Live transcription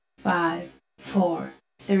5, 4,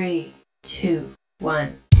 3, 2,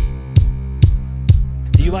 1.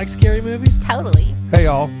 Do you like scary movies? Totally. Hey,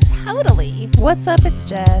 y'all. Totally. What's up? It's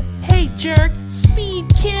Jess. Hey, jerk. Speed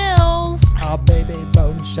kills. Our baby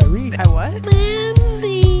bone Cherie. Hi, what?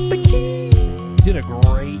 Lindsay. You did a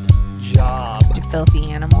great job. You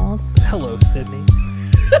filthy animals. Hello, Sydney.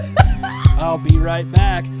 I'll be right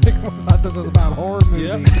back. I thought this was about horror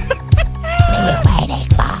movies.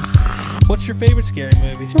 What's your favorite scary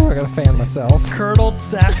movie? Oh, I gotta fan myself. Curdled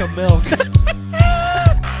sack of milk.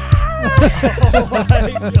 Oh my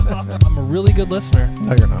God. I'm a really good listener.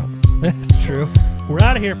 No, you're not. It's true. We're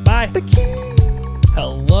out of here. Bye.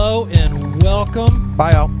 Hello and welcome.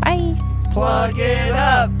 Bye, y'all. Bye. Plug it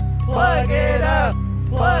up. Plug it up.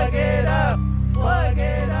 Plug it up. Plug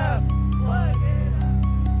it up. Plug it up.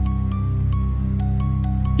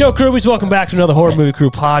 Yo, Crewbies, welcome back to another Horror Movie Crew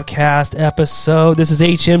podcast episode. This is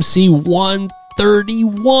HMC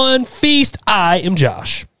 131 Feast. I am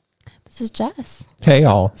Josh. This is Jess. Hey,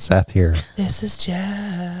 y'all. Seth here. This is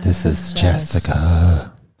Jess. This is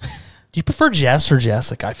Jessica. Do you prefer Jess or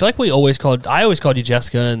Jessica? I feel like I always called you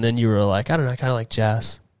Jessica, and then you were like, I don't know, I kind of like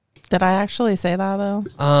Jess. Did I actually say that though?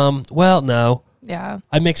 Well, no. Yeah.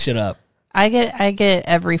 I mix it up. I get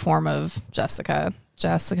every form of Jessica.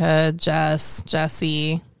 Jessica, Jess,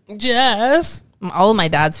 Jessie. Jess. All of my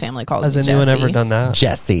dad's family calls Has me anyone Jessie. ever done that?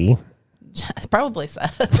 Jesse. Jess, probably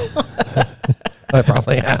Seth. I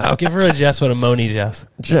probably have. Give her a Jess with a Moni Jess.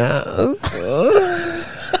 Jess.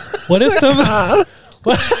 What is some... I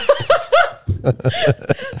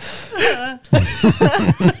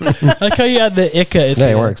like how you had the Ika. Yeah,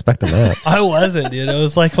 you weren't expecting that. I wasn't, dude. It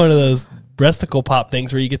was like one of those breasticle pop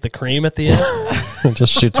things where you get the cream at the end. It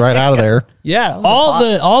just shoots right out of there. Yeah, was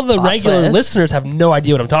all the plot regular twist. listeners have no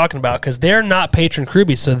idea what I'm talking about because they're not patron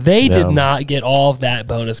Crewbies, so they did not get all of that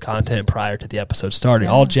bonus content prior to the episode starting.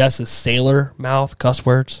 All Jess's sailor mouth cuss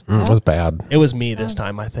words. It was bad. It was me this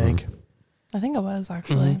time, I think. I think it was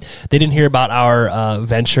actually. They didn't hear about our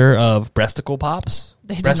venture of breasticle pops.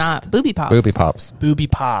 They did not. Booby pops. Booby pops. Booby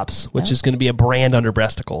Pops, which is going to be a brand under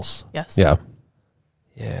breasticles. Yes. Yeah.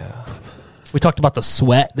 Yeah. We talked about the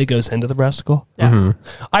sweat that goes into the breasticle. Yeah.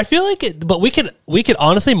 I feel like it, but we could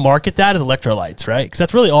honestly market that as electrolytes, right? Because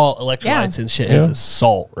that's really all electrolytes and shit is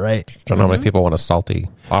salt, right? Don't know how many people want a salty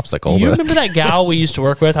popsicle. You but remember that gal we used to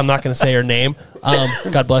work with? I'm not going to say her name.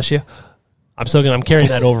 God bless you. I'm carrying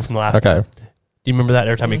that over from the last time. Okay. Do you remember that?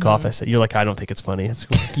 Every time you coughed, I said, you're like, I don't think it's funny.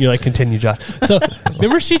 You're like, continue, Josh. So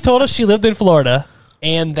remember she told us she lived in Florida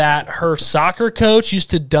and that her soccer coach used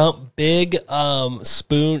to dump big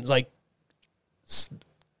spoons, like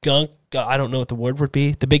skunk, I don't know what the word would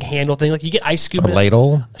be, the big handle thing. Like you get ice scoop. A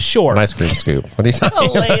ladle? Sure. An ice cream scoop. What are you talking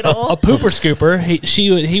about? Ladle. A pooper scooper.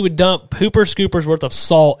 He would dump pooper scoopers worth of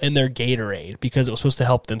salt in their Gatorade because it was supposed to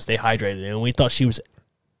help them stay hydrated. And we thought she was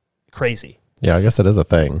crazy. Yeah, I guess it is a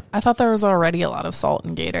thing. I thought there was already a lot of salt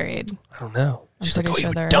in Gatorade. I don't know. She's like, pretty you sure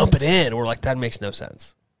would there dump is. it in. We're like, that makes no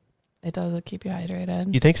sense. It does keep you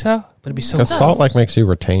hydrated. You think so? But it'd be so Because gross. salt like makes you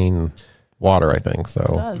retain water, I think. It So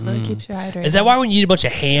does. It keeps you hydrated. Is that why when you eat a bunch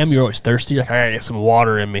of ham, you're always thirsty? You're like, I gotta get some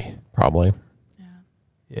water in me. probably.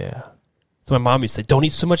 Yeah. So my mom used to say, don't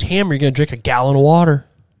eat so much ham or you're going to drink a gallon of water.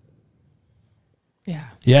 Yeah.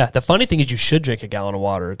 Yeah. The funny thing is you should drink a gallon of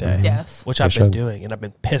water a day. Yes. Which You I've been should. doing. And I've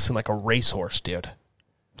been pissing like a racehorse, dude.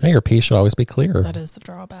 Hey, your pee should always be clear. That is the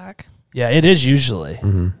drawback. Yeah, it is usually.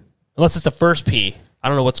 Unless it's the first pee. I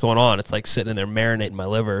don't know what's going on. It's like sitting in there marinating my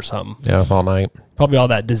liver or something. Yeah, all night. Probably all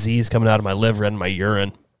that disease coming out of my liver and my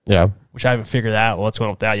urine, Yeah. which I haven't figured out what's going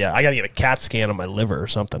on with that yet. I got to get a CAT scan on my liver or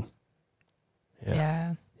something.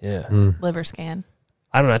 Yeah. Yeah. Liver scan.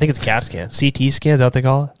 I don't know. I think it's a CAT scan. CT scan, is that what they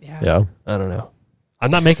call it? Yeah. Yeah. I don't know. I'm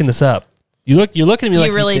not making this up. You're looking at me like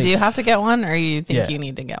You really think- do have to get one, or you think Yeah. you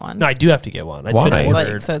need to get one? No, I do have to get one. It's Why? been It's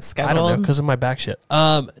ordered. like, so it's I don't know scheduled? because of my back shit.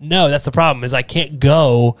 No, that's the problem. Is I can't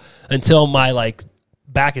go until my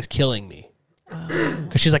back is killing me.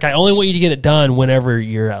 Because she's like, I only want you to get it done whenever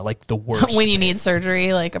you're at the worst. When you need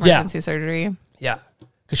surgery, like emergency surgery. Yeah.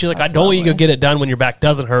 Because she's like, That's I don't want you to go lovely. get it done when your back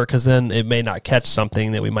doesn't hurt because then it may not catch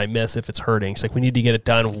something that we might miss if it's hurting. She's like, we need to get it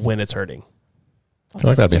done when it's hurting. I feel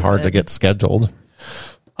like that'd be hard to get scheduled.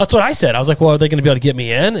 That's what I said. I was like, well, are they going to be able to get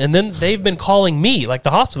me in? And then they've been calling me, like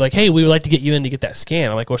the hospital, like, hey, we would like to get you in to get that scan.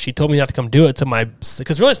 I'm like, well, she told me not to come do it to my,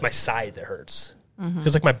 because really it's my side that hurts.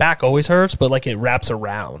 Because my back always hurts, but it wraps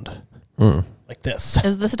around like this.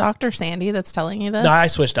 Is this Dr. Sandy that's telling you this? No, I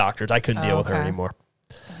switched doctors. I couldn't deal with her okay. anymore.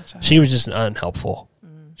 Gotcha. She was just unhelpful.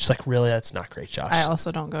 She's like, really? That's not great, Josh. I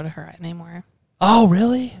also don't go to her anymore. Oh,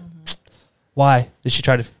 really? Why? Did she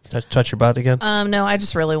try to touch your butt again? No, I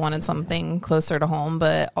just really wanted something closer to home,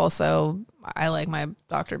 but also I like my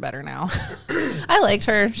doctor better now. I liked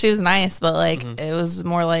her. She was nice, but like it was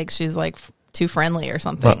more like she's like too friendly or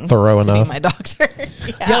something. Not thorough to enough. be my doctor.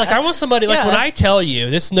 Yeah, like I want somebody, like Yeah. when I tell you,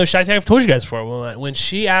 this is no shit, I think I've told you guys before, when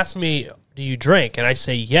she asked me, do you drink? And I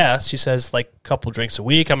say yes, she says like a couple drinks a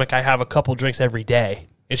week. I'm like, I have a couple drinks every day.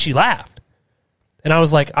 And she laughed. And I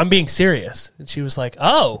was like, I'm being serious. And she was like,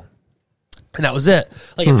 oh. And that was it.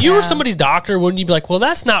 Like if you were Yeah. somebody's doctor, wouldn't you be like, well,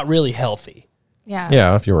 that's not really healthy? Yeah.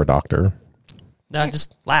 Yeah, if you were a doctor. No, I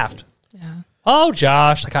just laughed. Yeah. Oh,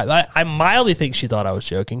 Josh. Like I mildly think she thought I was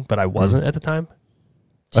joking, but I wasn't at the time.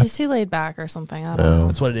 She's too laid back or something. I don't Oh. know.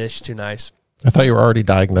 That's what it is. She's too nice. I thought you were already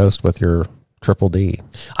diagnosed with your triple D.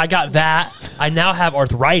 I got that. I now have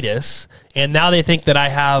arthritis, and now they think that I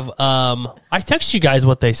have. I texted you guys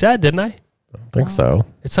what they said, didn't I? I don't think so.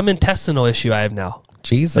 It's some intestinal issue I have now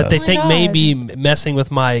Jesus. that they my think may God. be messing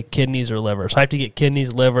with my kidneys or liver. So I have to get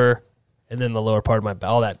kidneys, liver, and then the lower part of my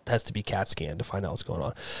bowel. All that has to be CAT scanned to find out what's going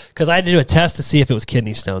on. Because I had to do a test to see if it was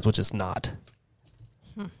kidney stones, which is not.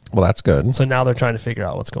 Well, that's good. So now they're trying to figure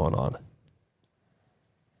out what's going on.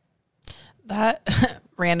 That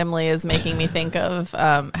randomly is making me think of,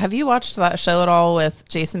 have you watched that show at all with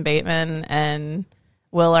Jason Bateman and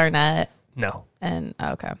Will Arnett? No. And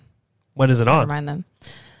okay, When is it never on? mind them.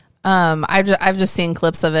 I've just seen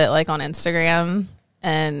clips of it like on Instagram,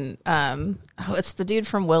 and it's the dude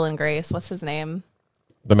from Will and Grace. What's his name?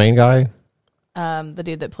 The main guy? The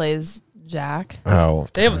dude that plays Jack. Oh.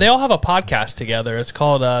 They all have a podcast together. It's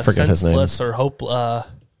called Forget his name. Senseless or Hope.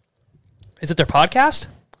 Is it their podcast?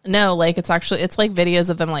 No, like it's like videos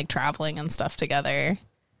of them like traveling and stuff together.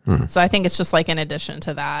 So I think it's just like in addition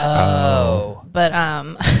to that. Oh.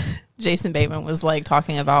 But Jason Bateman was like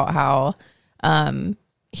talking about how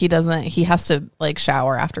he has to like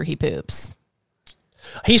shower after he poops.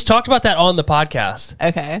 He's talked about that on the podcast.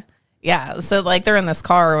 Okay. Yeah. So like they're in this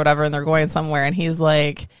car or whatever and they're going somewhere and he's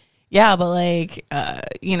like, yeah, but like,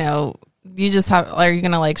 you just are you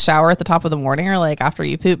going to like shower at the top of the morning or like after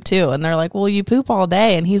you poop too? And they're like, well, you poop all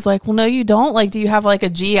day. And he's like, well, no, you don't. Like, do you have like a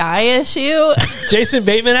GI issue? Jason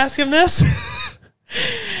Bateman asked him this?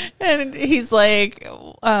 And he's like,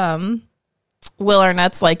 Will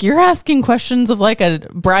Arnett's like, you're asking questions of like a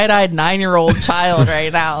bright-eyed 9-year-old child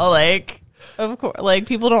right now. Like, of course, like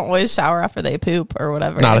people don't always shower after they poop or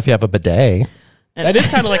whatever. Not if you have a bidet. That is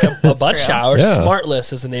kind of like a butt true. shower. Yeah.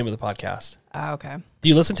 Smartless is the name of the podcast. Okay. Do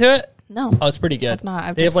you listen to it? No. Oh, it's pretty good. I've not.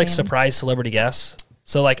 I've They have just like seen- surprise celebrity guests.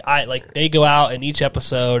 So like they go out and each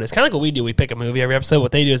episode, it's kind of like what we do. We pick a movie every episode.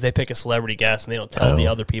 What they do is they pick a celebrity guest and they don't tell the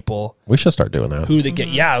other people We should start doing that. who they get.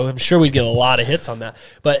 Yeah, I'm sure we'd get a lot of hits on that.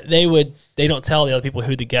 But they don't tell the other people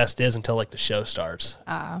who the guest is until like the show starts.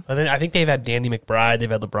 And then I think they've had Danny McBride,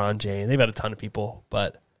 they've had LeBron James, they've had a ton of people.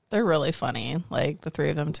 But They're really funny, like the three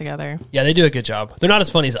of them together. yeah, they do a good job. They're not as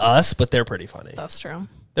funny as us, but they're pretty funny. That's true.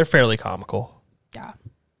 They're fairly comical. Yeah.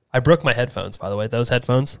 I broke my headphones, by the way. Those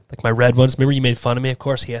headphones, like my red ones. Remember you made fun of me? Of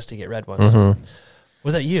course, he has to get red ones.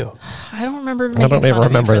 Was that you? I don't remember. I don't even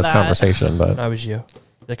remember this conversation, but I was you.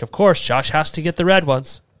 Like, of course, Josh has to get the red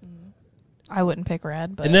ones. I wouldn't pick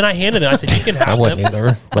red, but And then I handed it. I said, "You can I have wouldn't them." either.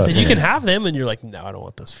 I But said, "You can have them," and you're like, "No, I don't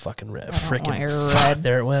want this fucking red, don't want freaking your fuck." red.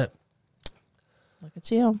 There it went. look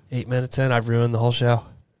at you. 8 minutes in, I've ruined the whole show.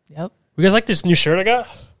 Yep. You guys like this new shirt I got?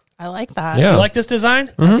 I like that. Yeah. You like this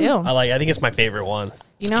design? I do. I think it's my favorite one.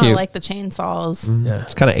 You know, I cute. like the chainsaws. Yeah.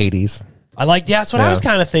 it's kind of 80s. I like. Yeah, that's what I Yeah. was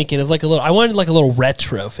kind of thinking. Is like a little. I wanted like a little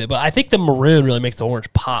retro fit, but I think the maroon really makes the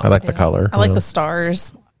orange pop. I like the color. I like yeah. the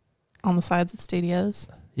stars on the sides of studios.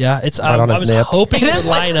 Yeah, it's. Right on I his was nips. hoping it would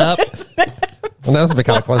line up. And those would be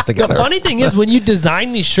kind of close The together. funny thing is, when you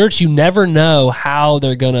design these shirts, you never know how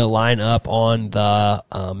they're gonna line up on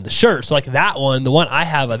the shirt. So like that one, the one I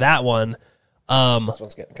have of that one. This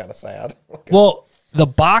one's getting kind of sad. Well, the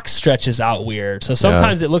box stretches out weird, so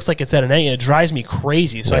sometimes it looks like it's at an A, and it drives me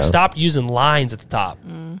crazy. So I Yeah. stopped using lines at the top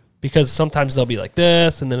because sometimes they'll be like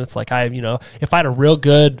this, and then it's like if I had a real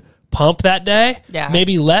good pump that day, Yeah.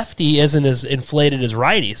 maybe lefty isn't as inflated as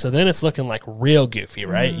righty, so then it's looking like real goofy,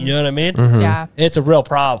 right? You know what I mean? Yeah. It's a real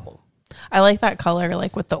problem. I like that color,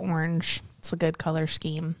 like with the orange. It's a good color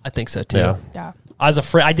scheme. I think so too. Yeah. Yeah. I was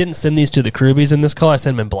afraid. I didn't send these to the Krubies in this color. I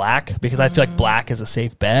sent them in black because I feel like black is a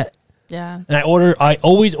safe bet. Yeah. And I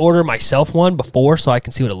always order myself one before so I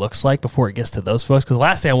can see what it looks like before it gets to those folks. Because the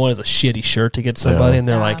last thing I want is a shitty shirt to get to somebody, Yeah. and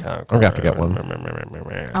they're Yeah. like, oh, I'm gonna have to get one.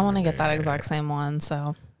 I want to get that exact same one,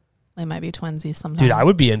 so they might be twinsies sometime. Dude, I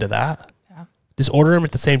would be into that. Yeah. Just order them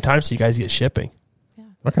at the same time so you guys get shipping.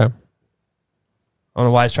 Okay. I don't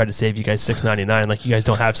know why I tried to save you guys $6.99. Like you guys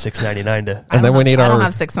don't have $6.99 to. And then we need I don't our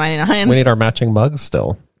have $6.99. we need our matching mugs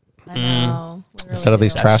still I know. We really instead of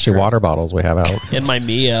these do. trashy true. water bottles we have out. In my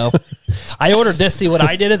Mio. I ordered this. See, what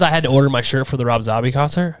I did is I had to order my shirt for the Rob Zombie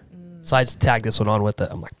concert. So I just tagged this one on with it.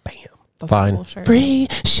 I'm like, bam. That's a Fine. cool shirt. Free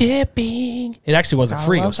shipping. It actually wasn't I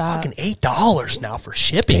free. It love was that. fucking $8 now for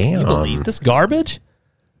shipping. Can you Damn. believe this garbage?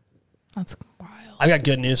 That's wild. I got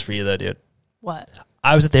good news for you, though, dude. What?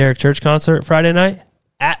 I was at the Eric Church concert Friday night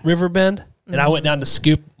at Riverbend, and I went down to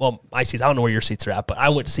scoop, my seats. I don't know where your seats are at, but I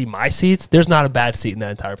went to see my seats. There's not a bad seat in that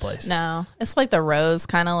entire place. No, it's like the rows,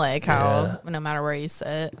 kind of like how no matter where you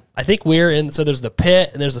sit. I think we're in, so there's the pit,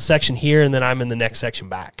 and there's a section here, and then I'm in the next section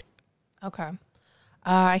back. Okay.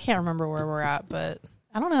 I can't remember where we're at, but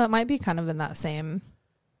I don't know. It might be kind of in that same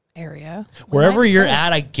area. We Wherever might be you're close.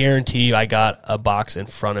 at, I guarantee you I got a box in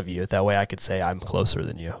front of you. That way I could say I'm closer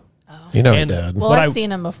than you. You know And- he did. Well, what I've I-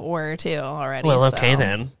 seen him before too already. Well, okay so.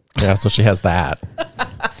 then. Yeah, so she has that.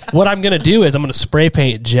 What I'm going to do is I'm going to spray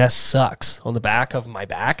paint Jess Sucks on the back of my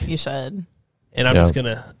back. You should. And I'm Yeah. just going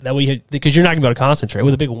to, that way, because you're not going to be able to concentrate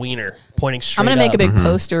with a big wiener pointing straight I'm gonna make a up. big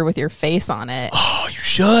poster with your face on it. Oh, you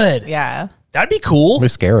should. Yeah. That'd be cool. It'd be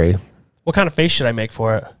scary. What kind of face should I make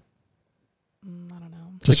for it? I don't know.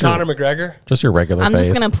 Just The your, Conor McGregor? just your regular I'm face.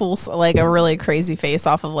 just gonna pull like a really crazy face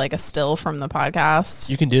off of like a still from the podcast.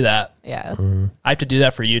 You can do that. Yeah. I have to do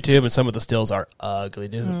that for YouTube, and some of the stills are ugly,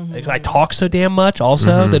 dude. Because I talk so damn much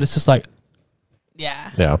also that it's just like,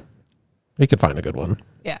 Yeah. Yeah. You could find a good one.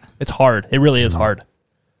 Yeah. it's hard. It really is hard.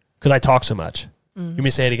 Because I talk so much. You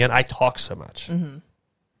mean say it again? I talk so much.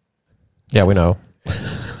 Yeah, we know.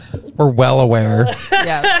 We're well aware.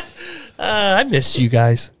 Yeah. I missed you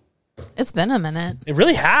guys. It's been a minute. It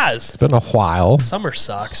really has. It's been a while. Summer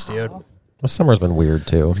sucks, dude. The summer's been weird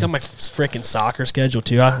too. It's got my freaking soccer schedule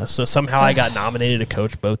too. So somehow I got nominated to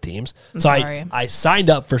coach both teams. So sorry. I signed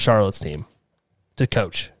up for Charlotte's team to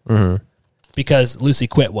coach because Lucy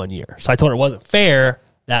quit 1 year. So I told her it wasn't fair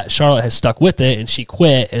that Charlotte has stuck with it and she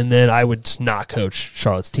quit, and then I would not coach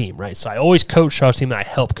Charlotte's team, right? So I always coach Charlotte's team and I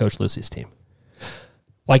help coach Lucy's team.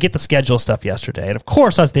 Well, I get the schedule stuff yesterday, and of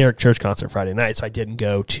course I was at the Eric Church concert Friday night, so I didn't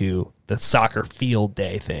go to the soccer field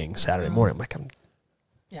day thing Saturday morning. I'm like,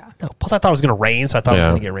 Yeah. no. Plus, I thought it was going to rain, so I thought it was Yeah.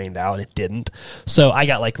 going to get rained out, and it didn't. So I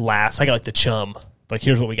got like the chum. Like,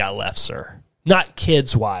 here's what we got left, sir. Not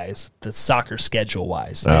kids wise, the soccer schedule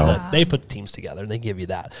wise. They put the teams together and they give you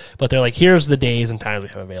that. But they're like, here's the days and times we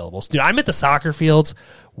have available. So, dude, I'm at the soccer fields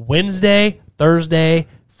Wednesday, Thursday,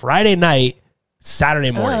 Friday night,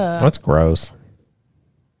 Saturday morning. That's gross.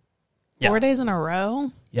 Yeah. 4 days in a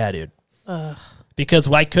row. Yeah, dude. Because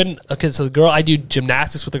I couldn't. Okay, so I do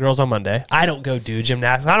gymnastics with the girls on Monday. I don't go do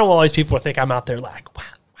gymnastics. I don't want all these people to think I'm out there like, wow.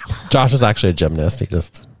 Josh is actually a gymnast. He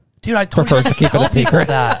just Dude, I told prefers to keep it a tell people secret.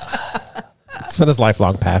 that. It's been his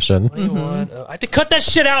lifelong passion. I have to cut that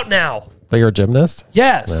shit out now. That you're a gymnast?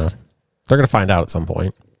 Yes. They're gonna find out at some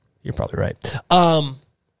point. You're probably right.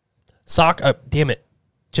 Soccer, damn it.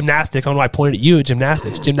 Gymnastics. I don't know why I pointed at you at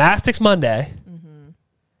gymnastics. Gymnastics Monday.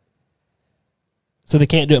 So they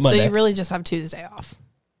can't do it Monday. So you really just have Tuesday off.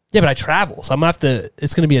 Yeah, but I travel. So I'm going to have to,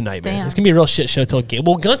 it's going to be a nightmare. Damn. It's going to be a real shit show till game.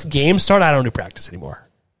 Well, once games start, I don't do practice anymore.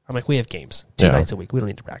 I'm like, we have games 2 Yeah. nights a week. We don't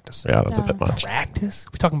need to practice. Yeah, that's a Yeah. bit much. Practice?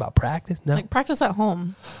 We talking about practice? No. Like practice at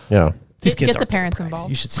home. Yeah. These get kids the aren't parents gonna practice. involved.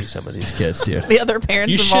 You should see some of these kids, dude. The other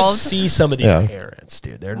parents You should involved. see some of these Yeah. parents,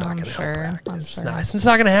 dude. They're not I'm going to sure. practice. I'm It's sure. not. It's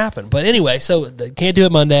not going to happen. But anyway, so can't do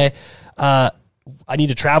it Monday. I need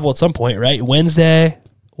to travel at some point, right? Wednesday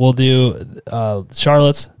we'll do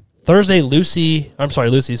Charlotte's.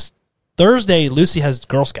 Lucy's. Thursday Lucy has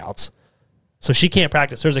Girl Scouts, so she can't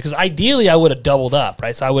practice Thursday. Because ideally I would have doubled up,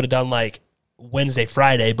 right? So I would have done like Wednesday,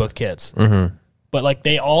 Friday, both kids. Mm-hmm. But like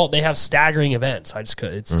they have staggering events. I just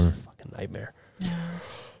could. It's a fucking nightmare.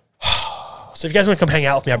 So if you guys want to come hang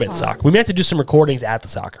out with me, I bet soccer. We may have to do some recordings at the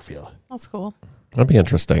soccer field. That's cool. That'd be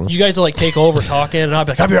interesting. You guys will like take over talking, and I'll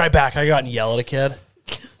be like, I'll be right back. I got and yell at a kid.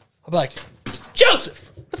 I'll be like,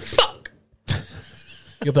 Joseph, the fuck.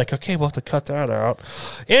 You'll be like, okay, we'll have to cut that out.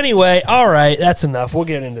 Anyway, all right, that's enough. We'll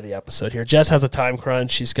get into the episode here. Jess has a time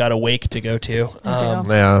crunch. She's got a wake to go to. I do.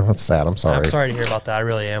 Yeah, that's sad. I'm sorry. I'm sorry to hear about that. I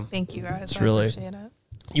really am. Thank you guys. It's I really- appreciate it.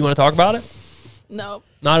 You want to talk about it? No.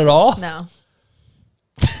 Not at all? No.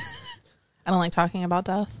 I don't like talking about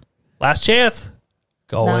death. Last chance.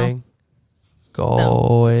 Going.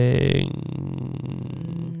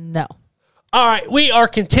 No. All right, we are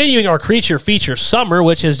continuing our creature feature summer,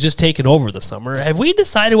 which has just taken over the summer. Have we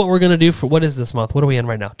decided what we're going to do for what is this month? What are we in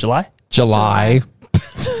right now? July? July.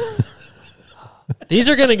 These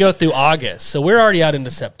are going to go through August, so we're already out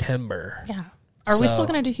into September. Yeah. Are we So- still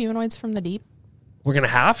going to do humanoids from the deep? We're gonna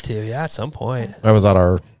have to, yeah, at some point. That was at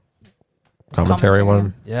our commentary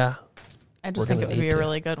one. Yeah, I We're just think gonna it would be need a to.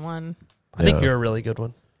 really good one. I think Yeah. you're a really good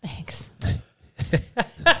one. Thanks.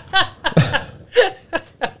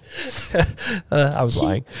 I was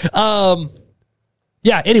lying.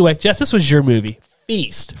 Yeah. Anyway, Jess, this was your movie,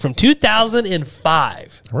 Feast, from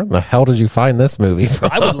 2005. Where in the hell did you find this movie from?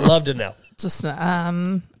 I would love to know. Just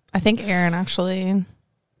I think Aaron actually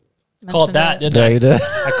Called mentioned that, it. didn't Yeah, I? you did.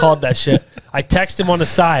 I called that shit. I texted him on the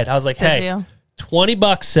side. I was like, Did "Hey, you?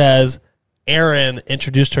 $20 says Aaron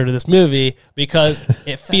introduced her to this movie because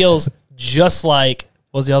it feels just like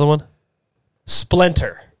what was the other one?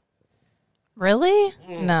 Splinter." Really?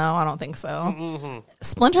 No, I don't think so.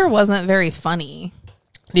 Splinter wasn't very funny.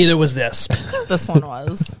 Neither was this. This one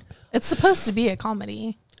was. It's supposed to be a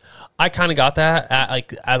comedy. I kind of got that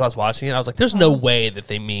as I was watching it. I was like, "There's no way that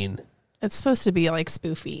they mean." It's supposed to be like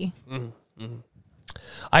spoofy.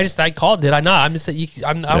 I called. Did I not? I'm just. I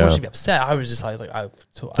Yeah. wasn't upset. I was just like,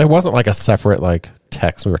 It wasn't like a separate like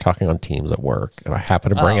text. We were talking on Teams at work, and I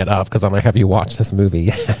happened to bring it up because I'm like, "Have you watched this movie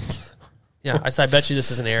yet?" yeah. I said, "I bet you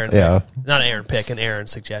this is an Aaron. Yeah. pick. Not an Aaron pick, an Aaron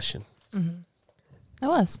suggestion." It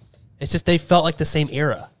was. It's just they felt like the same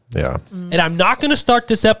era. Yeah, And I'm not going to start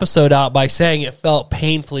this episode out by saying it felt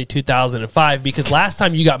painfully 2005 because last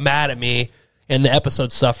time you got mad at me and the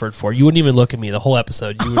episode suffered for you wouldn't even look at me the whole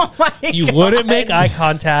episode. You, you wouldn't make eye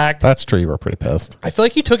contact. that's true. You were pretty pissed. I feel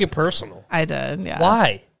like you took it personal. I did. Yeah.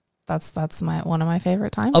 Why? That's my one of my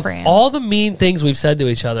favorite time Of frames. all the mean things we've said to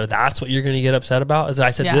each other, that's what you're going to get upset about? Is that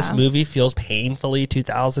I said this Yeah. movie feels painfully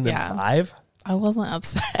 2005? I wasn't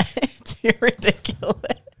upset. You're ridiculous.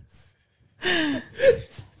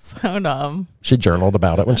 So dumb. She journaled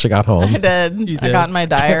about it when she got home. I did. You I did? got in my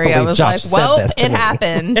diary. I believe was Josh like, said well, this to it me."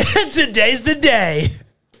 happened. And today's the day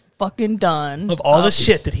Fucking done. of all the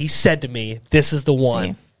shit that he said to me. This is the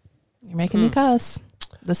one. See, you're making me cuss.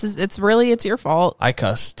 It's your fault. I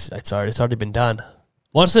cussed. It's already been done.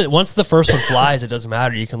 Once the first one flies, it doesn't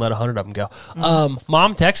matter. You can let 100 of them go.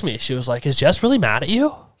 Mom texted me. She was like, "Is Jess really mad at you?"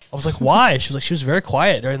 I was like, "Why?" She was like, "She was very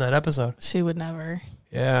quiet during that episode." She would never.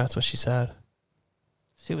 Yeah, that's what she said.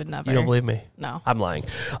 She would never. You don't believe me? No. I'm lying.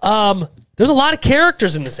 There's a lot of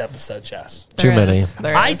characters in this episode, Jess. Too There many. is.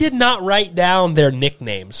 There I is. did not write down their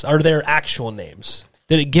nicknames or their actual names.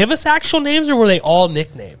 Did it give us actual names or were they all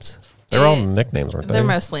nicknames? They're all nicknames, weren't they? They're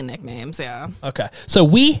mostly nicknames, yeah. Okay. So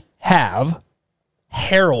we have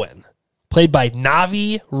Heroine, played by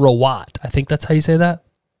Navi Rawat. I think that's how you say that.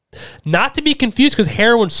 Not to be confused because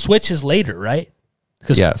Heroine switches later, right?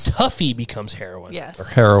 Because Yes. Tuffy becomes Heroine. Yes.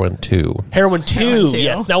 Heroin 2. Heroine 2, Heroine 2.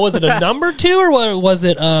 yes. Now, was it a number 2 or was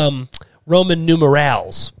it Roman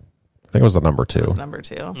numerals? I think it was the number 2. That's number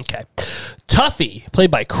 2. Okay. Tuffy,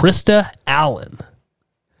 played by Krista Allen.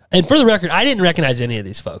 And for the record, I didn't recognize any of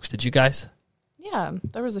these folks. Did you guys? Yeah,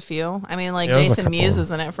 there was a few. I mean, like Yeah, there was a Jason couple. Mewes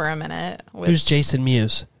is in it for a minute. Who's Jason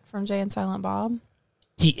Mewes? From Jay and Silent Bob?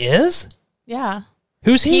 He is? Yeah.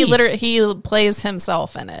 Who's he? He plays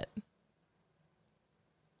himself in it.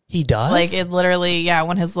 He does? Like it literally, yeah,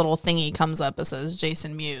 when his little thingy comes up, it says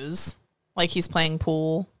Jason Mewes. Like he's playing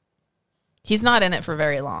pool. He's not in it for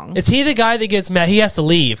very long. Is he the guy that gets mad? He has to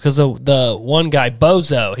leave because the one guy,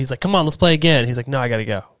 Bozo, he's like, "Come on, let's play again." He's like, "No, I got to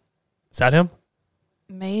go." Is that him?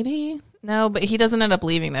 Maybe. No, but he doesn't end up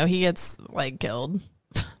leaving though. He gets like killed.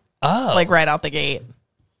 Oh. Like right out the gate.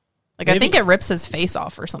 Like I Maybe- think it rips his face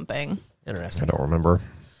off or something. I Interesting. don't remember.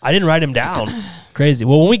 I didn't write him down. Crazy.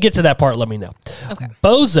 Well, when we get to that part, let me know. Okay.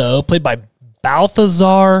 Bozo, played by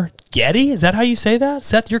Balthazar Getty. Is that how you say that?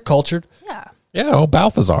 Seth, you're cultured. Yeah. Yeah, oh,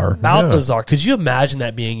 Balthazar. Yeah. Balthazar. Could you imagine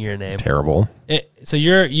that being your name? Terrible. So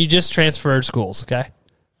you just transferred schools, okay?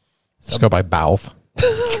 Just go by Balth.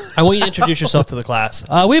 I want you to introduce yourself to the class.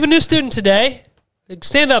 We have a new student today.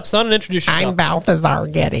 Stand up, son, and introduce yourself. Balthazar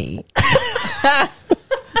Getty.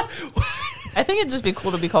 I think it'd just be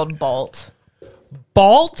cool to be called Balt.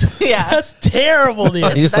 Balt? Yeah. That's terrible,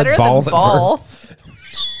 dude. You said Better balls than at Balth.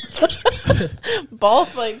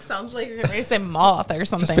 Balth like sounds like you're gonna say moth or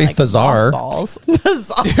something. be like Thazar. Balls.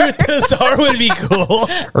 Thazar. Czar would be cool.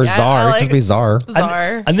 Or Yeah, Czar. I like Just be Czar.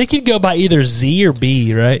 Czar. I think you'd go by either Z or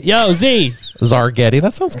B, right? Yo, Z. Czar Getty.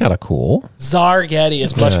 That sounds kind of cool. Czar Getty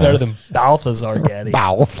is much Yeah. better than Balthazar Getty.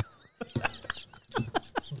 Balth.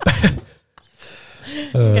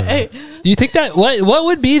 Okay. Do you think that what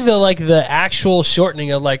would be the actual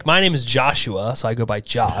shortening of like my name is Joshua, so I go by I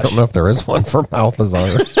Josh. don't know if there is one for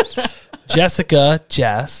Balthazar. Jessica,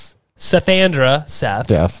 Jess. Sethandra, Seth.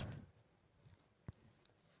 Yes.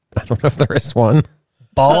 I don't know if there is one.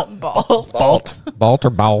 Balt. Balt. Balt. Balt or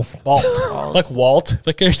Balth. Balt. Like Walt.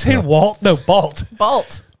 Like you're saying Walt? No, Balt.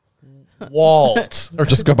 Balt. Walt. Or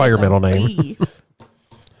just go by your middle name. E.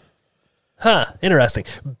 Interesting.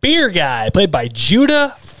 Beer guy, played by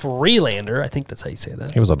Judah Freelander. I think that's how you say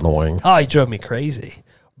that. He was annoying. Oh, he drove me crazy.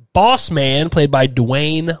 Boss man, played by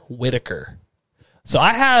Dwayne Whitaker. So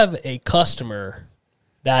I have a customer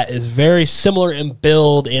that is very similar in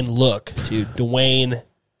build and look to Dwayne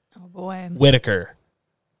Oh boy. Whitaker.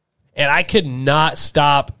 And I could not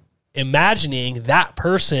stop imagining that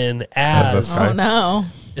person As this as, guy. Oh no.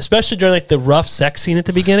 especially during like the rough sex scene at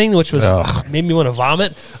the beginning, which was Ugh. made me want to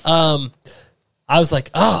vomit. I was like,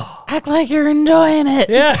 oh, Act like you're enjoying it.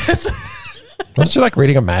 yeah. Wasn't she like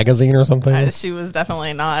reading a magazine or something? She was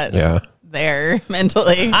definitely not Yeah. there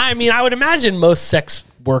mentally. I mean, I would imagine most sex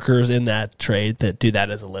workers in that trade that do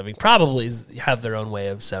that as a living probably have their own way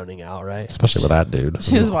of zoning out, right? Especially with that dude.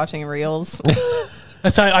 She was watching reels.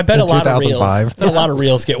 So I bet a In lot of reels. 2005. Bet a lot of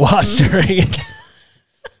reels get watched during it.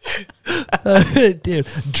 Dude,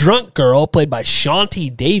 Drunk Girl, played by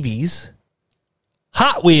Shanti Davies.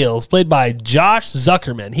 Hot Wheels, played by Josh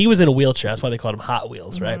Zuckerman. He was in a wheelchair. That's why they called him Hot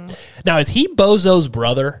Wheels, right? Now, is he Bozo's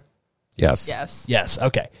brother? Yes. Yes. Yes.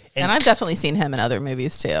 Okay. And I've definitely seen him in other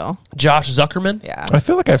movies too. Josh Zuckerman. Yeah. I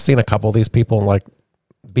feel like I've seen a couple of these people in like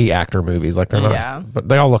B actor movies. Like they're not, Yeah. but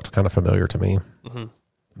they all looked kind of familiar to me in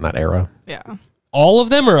that era. Yeah. All of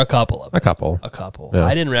them or a couple of them? A couple. A couple. Yeah.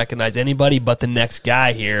 I didn't recognize anybody but the next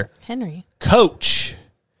guy here. Henry. Coach,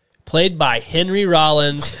 played by Henry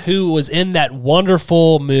Rollins, who was in that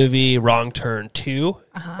wonderful movie Wrong Turn 2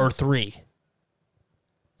 or 3.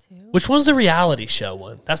 Which one's the reality show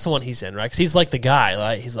one? That's the one he's in, right? Because he's like the guy,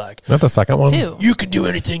 right? He's like, Not the second one. 2. you can do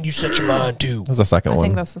anything you set your mind to. That's the second I one.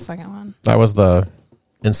 think that's the second one. That was the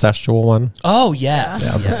incestual one. Oh, yes.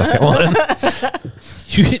 Yeah, that's the second one.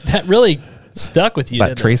 That really stuck with you. That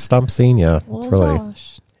didn't tree it? stump scene. Yeah, it's really.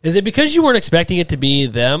 Josh. Is it because you weren't expecting it to be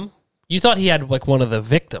them? You thought he had like one of the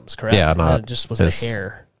victims, correct? Yeah, not It just was his- the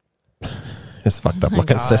hair. His fucked up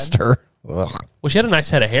looking God. sister. Ugh. Well, she had a nice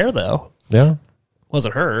head of hair, though. Yeah.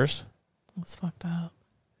 Wasn't hers. That's fucked up.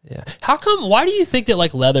 Yeah. How come? Why do you think that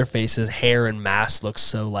like Leatherface's hair and mask looks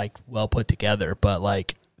so like well put together, but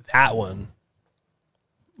like that one,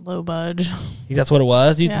 Low budge. you think that's what it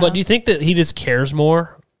was? Yeah. But do you think that he just cares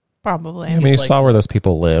more? Probably. I mean, you like- saw where those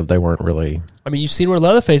people lived. They weren't really I mean, you've seen where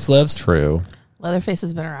Leatherface lives. true. Leatherface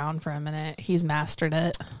has been around for a minute. He's mastered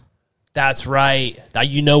it. That's right. Now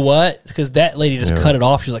you know what? Because that lady just Yeah. cut it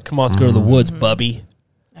off. She's like, "Come on, let's go to the woods, bubby."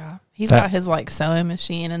 Yeah. He's That- got his like sewing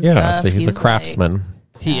machine and Yeah. stuff. So he's a like- craftsman.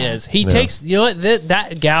 He is. He takes. You know what?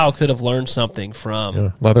 That gal could have learned something from. Yeah.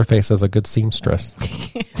 Leatherface is a good seamstress.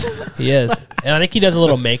 He is, and I think he does a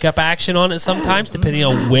little makeup action on it sometimes, depending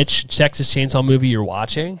on which Texas Chainsaw movie you're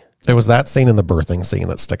watching. It was that scene and the birthing scene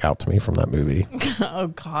that stuck out to me from that movie. Oh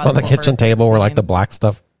God. On the what kitchen we're table where like the saying. black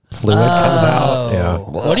stuff fluid comes out. Yeah.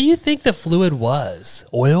 What do you think the fluid was?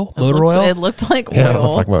 Oil? Motor It oil? looked like Yeah, it oil.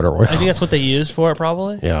 looked like motor oil. I think that's what they used for it,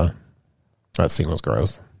 probably. Yeah. That scene was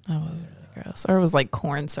gross. That was really gross. Or it was like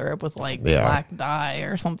corn syrup with like Yeah. black dye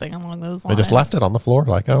or something along those They lines. just left it on the floor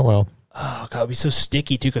like, oh, well. Oh, God, it'd be so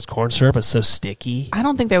sticky, too, because corn syrup is so sticky. I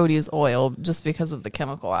don't think they would use oil just because of the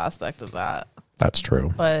chemical aspect of that. That's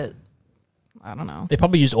true. But I don't know. They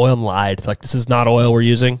probably used oil and lied. Like, this is not oil we're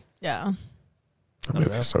using. Yeah. That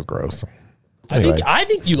movie is so gross. I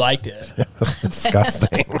think you liked it. It's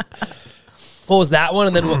disgusting. What was that one?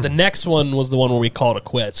 And then the next one was the one where we called it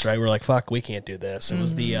quits, right? We're like, fuck, we can't do this. It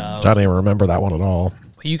was the, I don't even remember that one at all.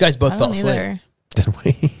 you guys both I fell don't asleep. either. Did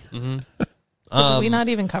we? So did we not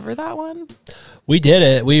even cover that one? We did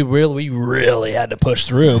it. We really had to push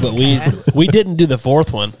through, but we didn't do the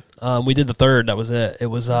fourth one. We did the third. That was it. It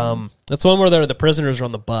was that's the one where the prisoners are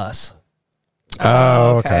on the bus.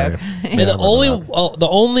 Oh, okay. And the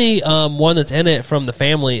only one that's in it from the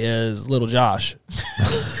family is little Josh.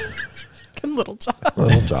 Little Josh.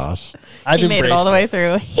 Little Josh. I've He made it all the way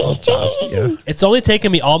through. Yeah. It's only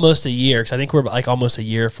taken me almost a year because I think we're like almost a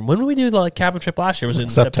year from when did we do the like cabin trip last year? Was it in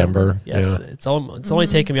September, Yes, yeah. it's only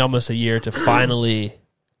taken me almost a year to finally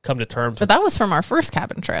come to terms. But with that was from our first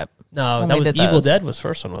cabin trip. No, when that we was did Evil those. Dead was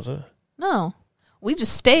first one, was it? No. We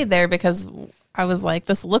just stayed there because I was like,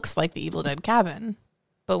 this looks like the Evil Dead cabin.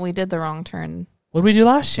 But we did the Wrong Turn What did we do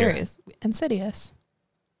last year? series. Insidious.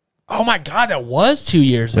 Oh my God, that was 2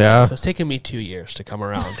 years ago. Yeah. So it's taken me 2 years to come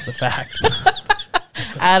around to the fact.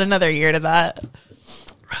 Add another year to that.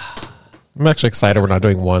 I'm actually excited we're not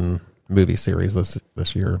doing one movie series this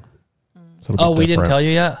year. So Oh, we didn't tell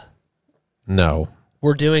you yet? No.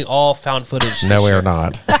 We're doing all found footage. No, this we're year.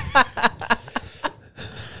 not.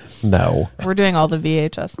 No. We're doing all the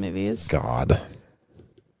VHS movies. God.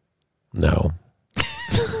 No.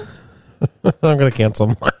 I'm going to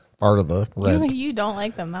cancel part of the rent. You don't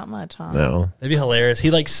like them that much, huh? No, That'd be hilarious.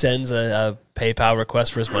 He like sends a PayPal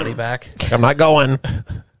request for his money back. I'm not going.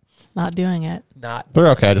 Not doing it. Not. They're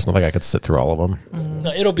okay. I just don't think I could sit through all of them.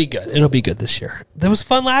 No, it'll be good. It'll be good this year. That was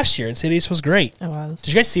fun last year. Insidious was great. It was.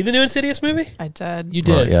 Did you guys see the new Insidious movie? I did. You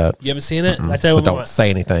did. Not yet. You haven't seen it? I tell you So what. don't say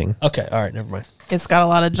anything. Okay. All right. Never mind. It's got a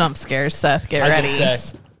lot of jump scares, Seth. Get I was ready. gonna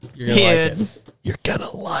say, you're gonna like Dude. it. You're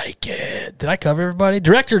gonna like it. Did I cover everybody?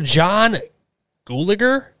 Director John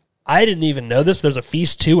Gulager. I didn't even know this, but there's a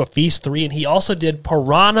Feast 2, a Feast 3, and he also did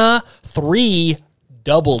Piranha 3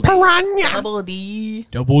 Double D. Double D.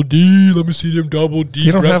 Double D. Let me see them Double D.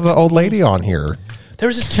 You don't have the old lady on here. There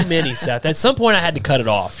was just too many, Seth. At some point, I had to cut it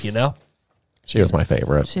off, you know? She was my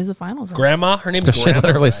favorite. She's a final girl. Grandma. Her name's She Grandma.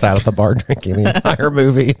 literally sat at the bar drinking the entire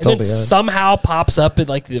movie And until then the end. somehow pops up at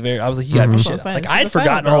like the very. I was like, you gotta be shit. That's what I'm Like saying. I'd She's a final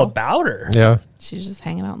forgotten all girl. about her. Yeah. She's just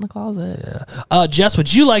hanging out in the closet. Jess,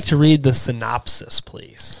 would you like to read the synopsis,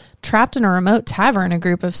 please? Trapped in a remote tavern, a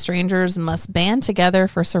group of strangers must band together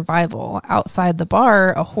for survival. Outside the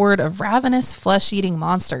bar, a horde of ravenous, flesh-eating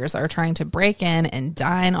monsters are trying to break in and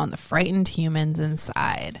dine on the frightened humans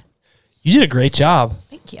inside. You did a great job.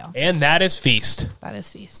 Thank you. And that is Feast. That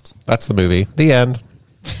is Feast. That's the movie. The end.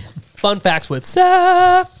 Fun facts with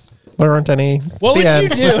Seth. There aren't any. What the would end.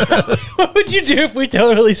 you do? What would you do if we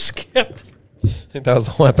totally skipped? I think that was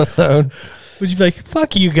the whole episode. Would you be like,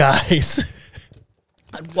 fuck you guys?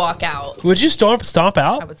 I'd walk out. Would you stomp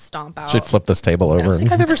out? I would stomp out. Should flip this table I over. don't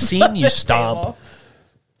think I've ever seen you This stomp. table.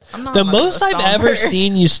 I'm not The much of a most I've ever stomper.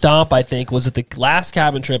 seen you stomp, I think, was at the last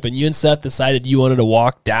cabin trip, and you and Seth decided you wanted to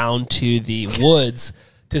walk down to the woods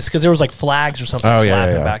just because there was like flags or something Oh, yeah,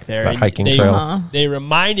 flapping yeah. back there. That And hiking they, trail. They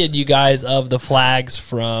reminded you guys of the flags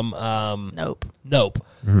from Nope. Nope.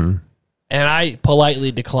 Mm-hmm. And I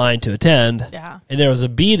politely declined to attend. Yeah. And there was a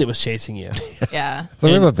bee that was chasing you. Yeah. So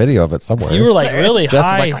we have a video of it somewhere. You were like really Jess is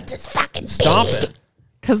high. like, "Just fucking stomping.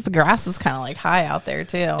 Because the grass is kind of like high out there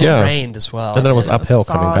too. Yeah. It rained as well. And then it was It was uphill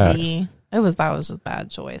coming back. soggy. That was just a bad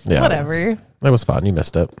choice. Yeah. Whatever. It was fun. You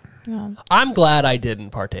missed it. Yeah. I'm glad I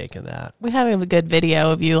didn't partake in that. We had a good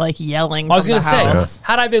video of you like yelling. I was going to say,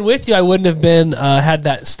 had I been with you, I wouldn't have been had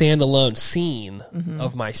that standalone scene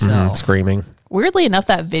of myself. Screaming. Weirdly enough,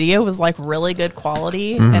 that video was like really good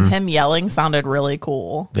quality, and him yelling sounded really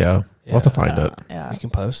cool. Yeah. We'll have to find it. Yeah, We can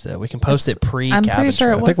post it. We can post it pre. I'm pretty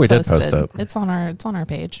sure it was I think we did posted. post it. It's on our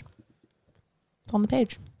page. It's on the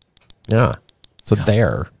page. Yeah. So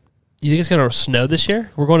there. You think it's gonna snow this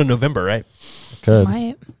year? We're going to November, right? Good.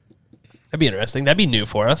 Might. That'd be interesting. That'd be new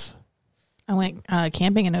for us. I went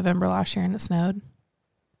camping in November last year and it snowed.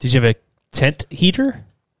 Did you have a tent heater?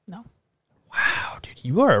 No, Wow, dude,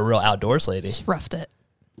 you are a real outdoors lady. just roughed it.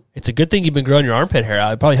 It's a good thing you've been growing your armpit hair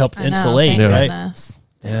out. It probably helped I know, insulate, thank right? goodness.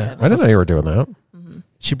 Yeah. I didn't know you were doing that.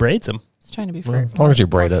 She braids them. Just trying to be Well, free. as long as you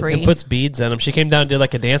braid it. Free. It puts beads in them. She came down and did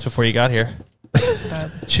like a dance before you got here.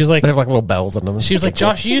 She was like, They have like little bells in them. she was like,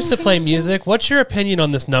 Josh, you used to play music. What's your opinion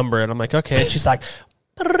on this number? And I'm like, okay. And she's like,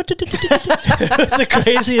 it's the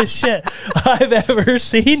craziest shit I've ever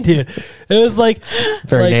seen, dude. It was like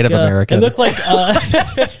Very Native American. It looked like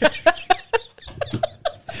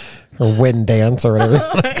or wind dance or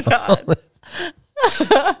whatever.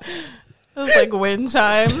 It was like wind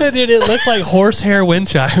chimes. dude, it looked like horsehair wind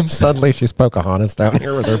chimes. Suddenly she's Pocahontas down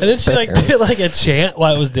here with her. And then she like finger. did like a chant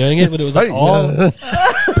while it was doing it, but it was like all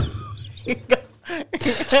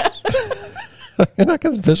And I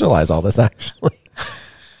can visualize all this actually.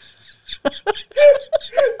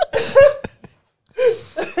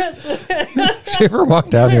 She ever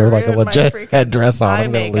walked down here with like a Ruined my legit freaking headdress on, eye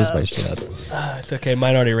I'm gonna lose makeup. my shit. it's okay.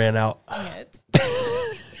 Mine already ran out.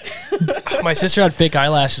 My sister had fake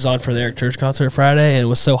eyelashes on for the Eric Church concert Friday, and it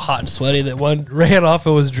was so hot and sweaty that one ran off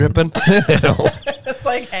and was dripping. It's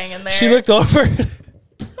like hanging there. She looked over.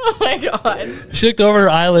 Oh my god. She looked over. Her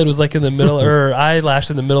eyelid was like in the middle, or her eyelash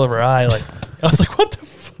in the middle of her eye. Like I was like, "What the?"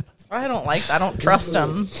 I don't like that. I don't trust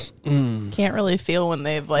them. Can't really feel when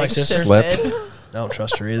they've like sister shifted. slipped. I don't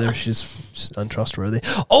trust her either. She's untrustworthy.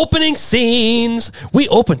 Opening scenes. We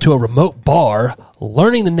open to a remote bar,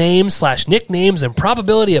 learning the names / nicknames and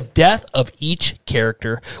probability of death of each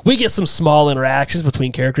character. We get some small interactions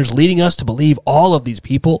between characters, leading us to believe all of these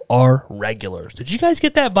people are regulars. Did you guys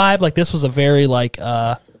get that vibe? Like this was a very like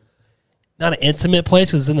not an intimate place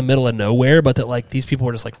because it's in the middle of nowhere, but that like these people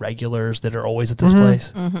were just like regulars that are always at this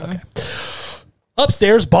place. Okay.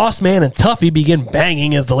 Upstairs, Boss Man and Tuffy begin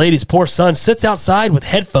banging as the lady's poor son sits outside with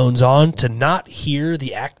headphones on to not hear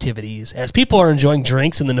the activities. As people are enjoying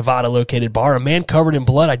drinks in the Nevada-located bar, a man covered in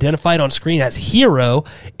blood identified on screen as Hero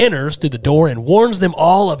enters through the door and warns them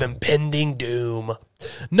all of impending doom.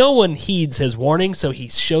 No one heeds his warning, so he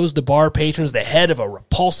shows the bar patrons the head of a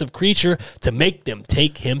repulsive creature to make them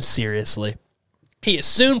take him seriously. He is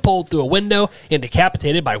soon pulled through a window and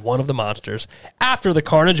decapitated by one of the monsters. After the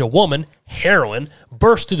carnage, a woman, Heroine,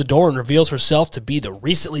 bursts through the door and reveals herself to be the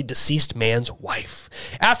recently deceased man's wife.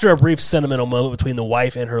 After a brief sentimental moment between the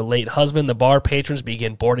wife and her late husband, the bar patrons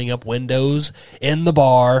begin boarding up windows in the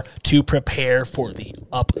bar to prepare for the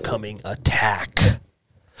upcoming attack.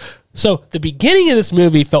 So the beginning of this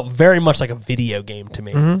movie felt very much like a video game to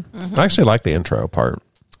me. I actually like the intro part.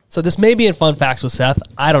 So this may be in Fun Facts with Seth.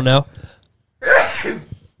 I don't know.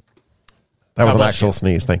 That was an bless actual you.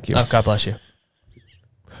 sneeze. Thank you. Oh, God bless you.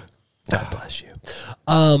 God bless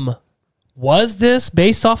you. Was this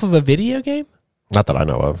based off of a video game? Not that I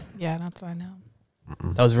know of. Yeah, not that I know.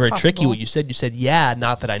 That was very tricky possible. what you said. You said, yeah,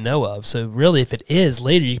 not that I know of. So really, if it is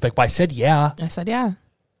later, you can be like, well, I said, yeah. I said, yeah.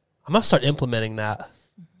 I'm going to start implementing that.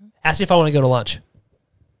 Ask me if I want to go to lunch.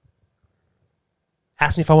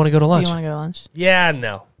 Ask me if I want to go to Do lunch. you want to go to lunch? Yeah,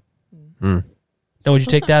 no. No, would you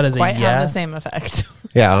take that as a Quite have yeah? the same effect.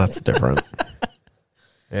 Yeah, that's different.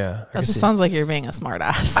 Yeah. That just sounds like you're being a smart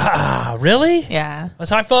ass. Ah, really? Yeah. That's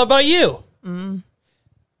how I felt about you.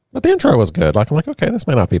 But the intro was good. Like I'm like, okay, this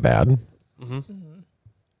may not be bad.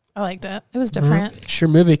 I liked it. It was different. Sure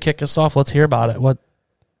movie, kick us off. Let's hear about it. What?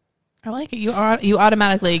 I like it. You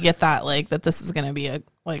automatically get that that this is going to be a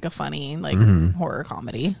funny horror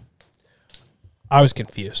comedy. I was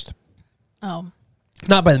confused. Oh.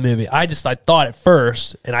 Not by the movie. I thought at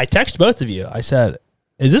first, and I texted both of you. I said,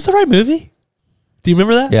 is this the right movie? Do you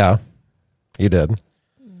remember that? Yeah, you did.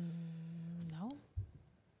 No.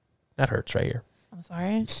 That hurts right here. I'm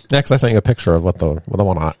sorry. Next, I sent you a picture of the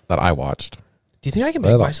one that I watched. Do you think I can make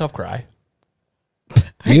Well, myself cry?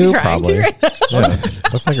 Are you You trying probably. to right now? Yeah,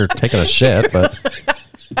 looks like you're taking a shit, but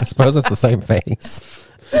I suppose it's the same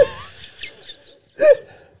face.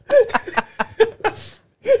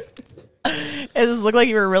 It just looked like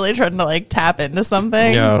you were really trying to tap into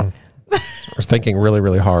something. Yeah, we're thinking really,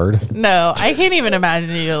 really hard. No, I can't even imagine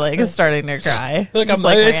you starting to cry. Look, Just,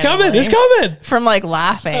 it's coming. randomly. It's coming. From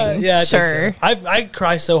laughing. Yeah, I think sure. so. I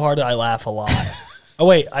cry so hard that I laugh a lot. Oh,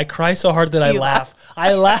 wait. I cry so hard that I You laugh.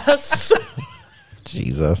 I laugh so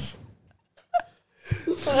Jesus.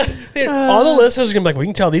 Dude, all the listeners are going to be like, we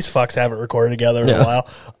can tell these fucks haven't recorded together in a while.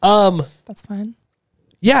 That's fine.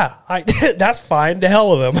 Yeah, that's fine. To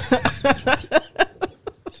hell with them.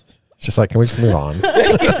 Just like, can we just move on?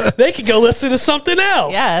 They can go listen to something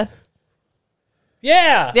else. Yeah.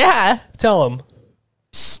 Yeah. Yeah. Tell them.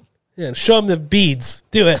 Yeah, show them the beads.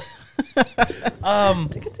 Do it. I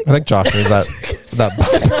think Josh needs that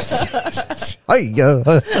bumper.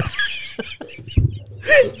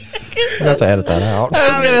 You have to edit that out.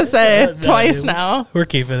 I was going to say No, twice dude. now. We're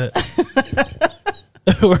keeping it.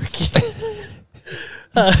 We're keeping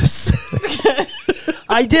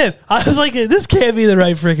I did. I was like, this can't be the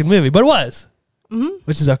right freaking movie, but it was,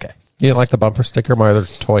 which is okay. You didn't like the bumper sticker? My other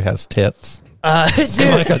toy has tits. Dude,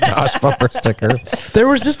 Like a Josh bumper sticker. there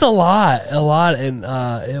was just a lot, and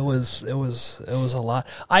it was a lot.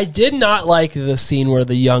 I did not like the scene where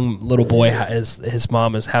the young little boy his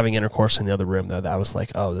mom is having intercourse in the other room. Though that was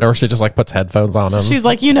like, oh, this Or she is- just puts headphones on him. She's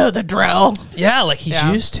like, you know the drill. yeah, like he's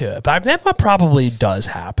Yeah. used to it. But that probably does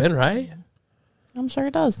happen, right? I'm sure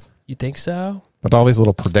it does. You think so? But all these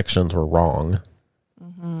little predictions were wrong.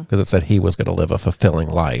 Because it said he was going to live a fulfilling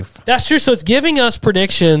life. That's true. So it's giving us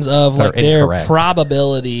predictions of That are like their incorrect.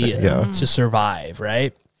 probability Yeah. to survive,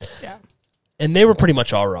 right? Yeah. And they were pretty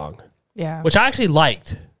much all wrong, Yeah. which I actually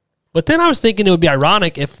liked. But then I was thinking it would be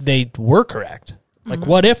ironic if they were correct. Like,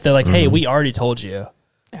 what if they're like, hey, we already told you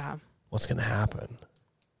Yeah. what's going to happen?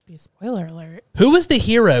 Be spoiler alert. Who was the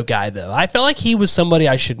hero guy, though? I felt like he was somebody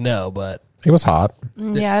I should know, but He was hot.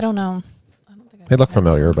 Yeah, I don't know. He looked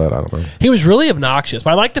familiar, but I don't know. he was really obnoxious. But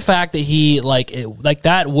I like the fact that he,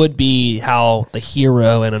 that would be how the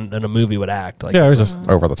hero in a movie would act. Like, Yeah, he was just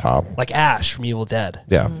over the top. like Ash from Evil Dead.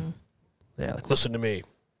 Yeah. Yeah, like, listen to me.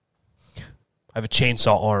 I have a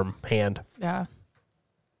chainsaw arm, hand. Yeah.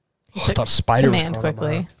 Oh, I thought a spider was Command crawling on my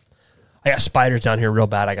quickly. arm. I got spiders down here real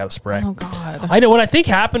bad. I got to spray. Oh God. I know what I think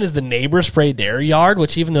happened is the neighbors sprayed their yard,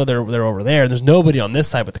 which even though they're over there's nobody on this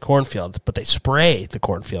side with the cornfield, but they spray the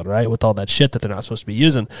cornfield, right? With all that shit that they're not supposed to be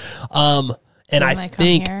using. And When I they come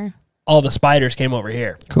think here. all the spiders came over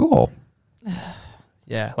here. Cool.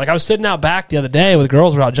 Yeah. Like I was sitting out back the other day with the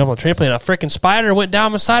girls were out jumping on the trampoline and a freaking spider went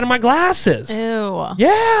down the side of my glasses. Ew.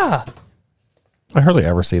 Yeah. I hardly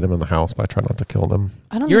ever see them in the house, but I try not to kill them.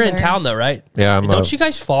 I don't You're either. in town though, right? Yeah, And don't you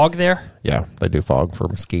guys fog there? Yeah, they do fog for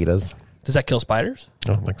mosquitoes. Does that kill spiders?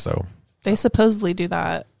 I don't think so. They supposedly do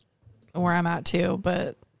that where I'm at too,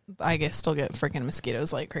 but I guess still get freaking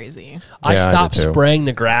mosquitoes like crazy. I Yeah, I stopped do too. spraying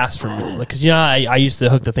the grass from because I used to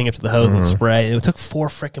hook the thing up to the hose and spray. And it took 4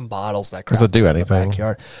 freaking bottles. That crap Does it do was in the anything?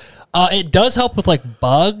 backyard. It does help with like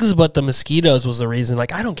bugs, but the mosquitoes was the reason.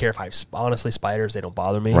 Like I don't care if honestly spiders, they don't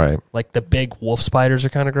bother me. Right. Like the big wolf spiders are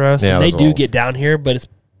kind of gross. Yeah, and they those do little- get down here, but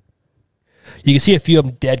you can see a few of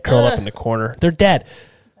them dead curled up in the corner. They're dead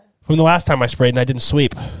from the last time I sprayed and I didn't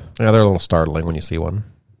sweep. Yeah, they're a little startling when you see one.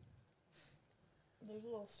 There's a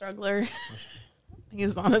little struggler.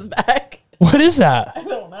 He's on his back. What is that? I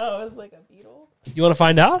don't know. It's like a beetle. You want to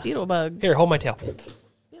find out? Beetle bug. Here, hold my tail.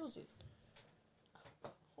 Beetlejuice. Oh,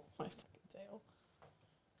 my fucking tail.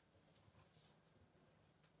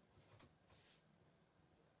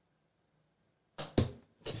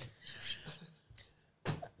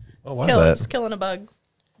 Oh, what Just is it? killing a bug.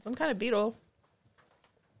 Some kind of beetle.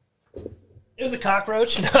 It was a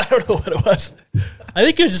cockroach. No, I don't know what it was. I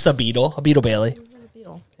think it was just a beetle Bailey. This is a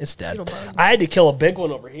beetle. It's dead. Beetle bug. I had to kill a big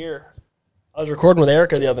one over here. I was recording with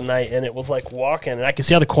Erica the other night, and it was like walking, and I could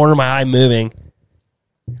see out the corner of my eye moving.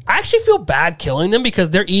 I actually feel bad killing them because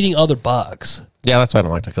they're eating other bugs. Yeah, that's why I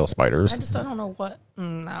don't like to kill spiders. I don't know what.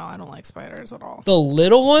 No, I don't like spiders at all. The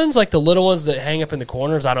little ones, like the little ones that hang up in the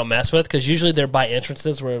corners, I don't mess with because usually they're by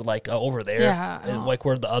entrances where like over there, Yeah, I and don't- like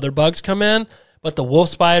where the other bugs come in. But the wolf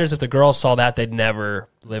spiders, if the girls saw that, they'd never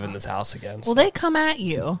live in this house again. Well, they come at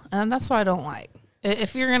you, and that's what I don't like.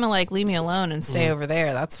 If you're gonna like leave me alone and stay over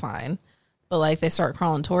there, that's fine. But like they start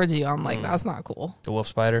crawling towards you, I'm like, that's not cool. The wolf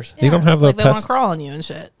spiders? You don't have the like they want pest- to crawl on you and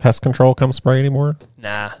shit. Pest control come spray anymore?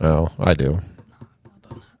 Nah, Oh, I do.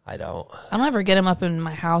 I don't. I don't ever get them up in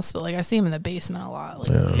my house, but like I see them in the basement a lot,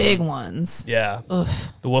 like big ones. Yeah. Ugh,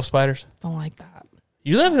 The wolf spiders? don't like that.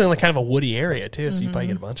 You live in like kind of a woody area too, so you probably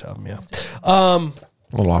get a bunch of them. Yeah, A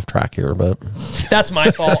little off track here, but that's my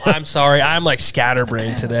fault. I'm sorry. I'm like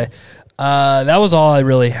scatterbrained today. That was all I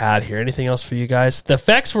really had here. Anything else for you guys? The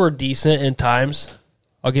effects were decent in times.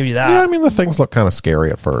 I'll give you that. yeah, I mean the things look kind of scary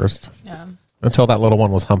at first Yeah. until that little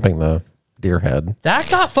one was humping the deer head. That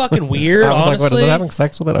got fucking weird. I was honestly. like, what is it having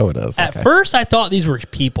sex with it? Oh, it is. At Okay. first, I thought these were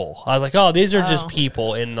people. I was like, oh, these are just Oh.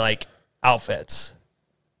 people in like outfits.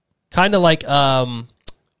 Kind of like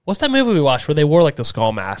what's that movie we watched where they wore like the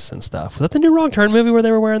skull masks and stuff? Was that the new Wrong Turn movie where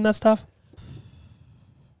they were wearing that stuff?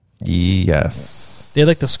 Yes. They had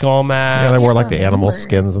like the skull mask. Yeah, they wore like the animal remember.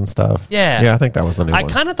 skins and stuff. Yeah. Yeah, I think that was the new I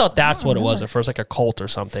one. kind of thought that's what it was at first, like a cult or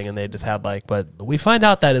something, and they just had like, but we find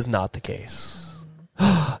out that is not the case.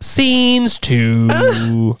 Scenes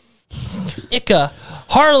 2. Ika.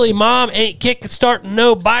 Harley mom ain't kick-starting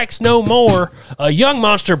no bikes no more. A young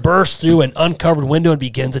monster bursts through an uncovered window and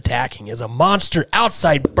begins attacking. As a monster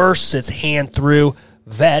outside bursts its hand through,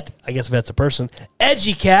 Vet, I guess Vet's a person,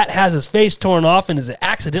 Edgy Cat has his face torn off and is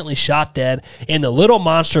accidentally shot dead, and the little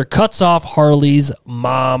monster cuts off Harley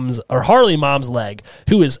mom's leg,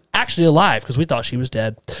 who is actually alive because we thought she was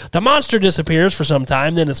dead. The monster disappears for some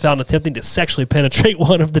time, then is found attempting to sexually penetrate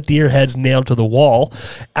one of the deer heads nailed to the wall.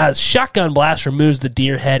 As shotgun blast removes the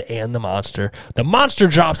deer head and the monster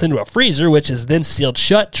drops into a freezer, which is then sealed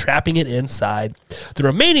shut, trapping it inside. The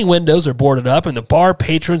remaining windows are boarded up, and the bar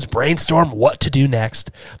patrons brainstorm what to do next.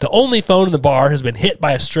 The only phone in the bar has been hit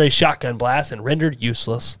by a stray shotgun blast and rendered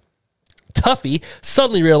useless. Tuffy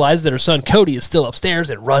suddenly realizes that her son Cody is still upstairs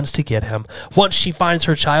and runs to get him. Once she finds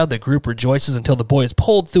her child, the group rejoices until the boy is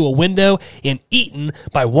pulled through a window and eaten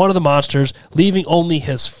by one of the monsters, leaving only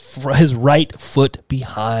his right foot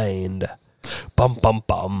behind. Bum, bum,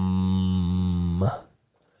 bum.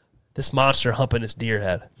 This monster humping his deer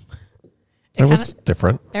head. It was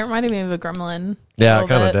different. It reminded me of a gremlin. Yeah, a it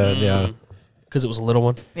kind of little did. Yeah. Because it was a little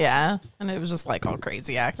one. Yeah, and it was just like all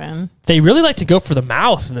crazy acting. They really like to go for the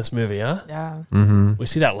mouth in this movie, huh? Yeah, We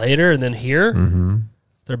see that later, and then here,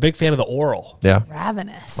 they're a big fan of the oral. Yeah.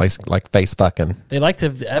 ravenous. Like face fucking. They like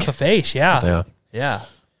to F a face, yeah. Yeah. Yeah.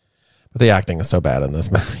 But the acting is so bad in this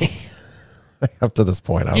movie. Up to this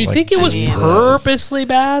point, I Do was you like, think it was Jesus. purposely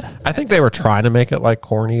bad? I think they were trying to make it like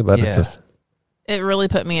corny, but Yeah. it just It really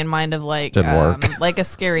put me in mind of like Didn't work. like a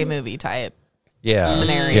scary movie type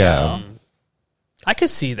scenario. Yeah. I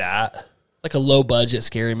could see that. Like a low budget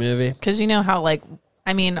scary movie. Because you know how like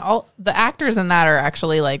I mean all the actors in that are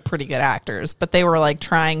actually like pretty good actors, but they were like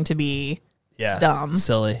trying to be Yeah. Dumb.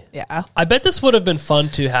 Silly. yeah. I bet this would have been fun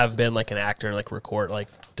to have been like an actor, like record, like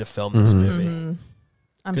to film this movie.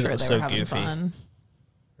 I'm 'Cause it sure was they so were having goofy. fun.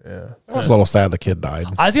 Yeah. I was a little sad the kid died.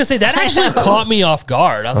 I was gonna say that actually caught me off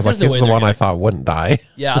guard. I was like, "There's no this way is the they're one I gonna-" thought wouldn't die.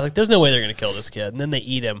 Yeah, like there's no way they're gonna kill this kid, and then they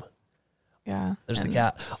eat him. Yeah. There's the And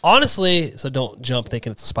cat. Honestly, so don't jump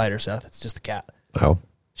thinking it's a spider, Seth. It's just the cat. Oh.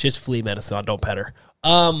 She has flea medicine on. Don't pet her.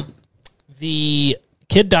 The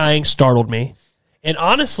kid dying startled me, And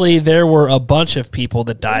honestly, there were a bunch of people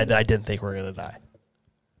that died that I didn't think were going to die.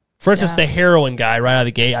 For instance, the heroin guy right out of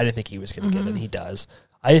the gate, I didn't think he was going to get it. He does.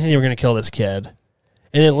 I didn't think they were going to kill this kid.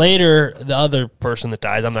 And then later, the other person that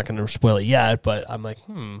dies, I'm not going to spoil it yet, but I'm like,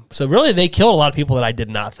 So really, they killed a lot of people that I did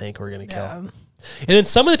not think were going to kill. And then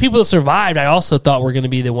some of the people that survived, I also thought were going to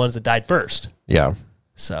be the ones that died first. Yeah.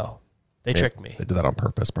 So they tricked me. They did that on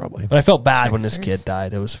purpose, probably. But I felt bad when this kid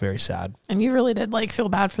died. It was very sad. And you really did like feel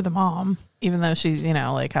bad for the mom, even though she's, you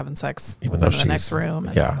know, like having sex Even though in the she's- next room.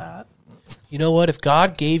 And yeah. all that. You know what? If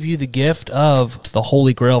God gave you the gift of the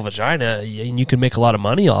Holy Grail vagina and you could make a lot of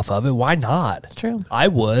money off of it, why not? It's true. I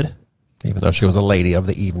would. Even though she was a lady of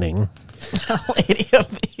the evening. Lady of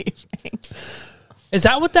the evening. Is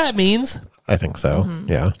that what that means? I think so.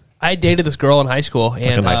 Yeah. I dated this girl in high school, and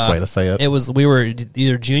Like a nice way to say it. It was we were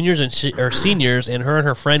either juniors or seniors, and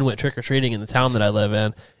her friend went trick or treating in the town that I live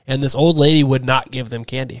in, and this old lady would not give them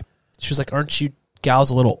candy. She was like, "Aren't you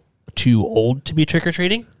gals a little too old to be trick or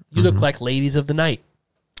treating? You look like ladies of the night."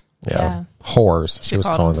 Yeah. Whores. She was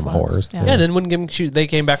called calling them them sluts. whores. Yeah. Yeah, then when they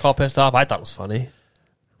came back all pissed off, I thought it was funny.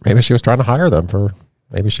 Maybe she was trying to hire them for,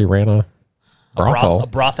 maybe she ran a brothel. A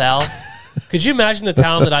brothel. Could you imagine the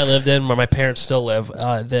town that I lived in, where my parents still live,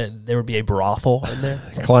 that there would be a brothel in there?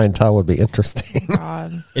 Clientele would be interesting.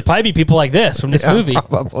 God. It'd probably be people like this from this Yeah, movie.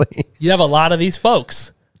 Probably. You'd have a lot of these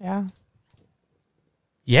folks. Yeah.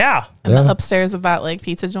 Yeah. And Yeah. upstairs of that like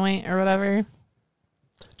pizza joint or whatever.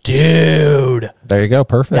 Dude, There you go.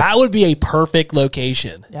 Perfect. that would be a perfect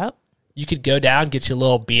location. Yep. You could go down, get you a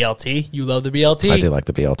little BLT. You love the BLT. I do like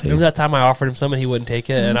the BLT. Remember that time I offered him some and he wouldn't take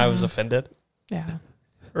it, and I was offended? Yeah.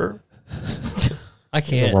 I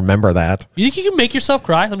can't. Remember that. You think you can make yourself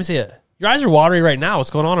cry? Let me see it. Your eyes are watery right now. What's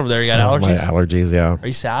going on over there? You got That was my allergies? allergies, yeah. Are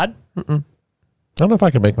you sad? I don't know if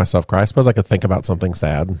I could make myself cry. I suppose I could think about something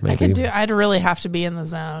sad, maybe. I'd really have to be in the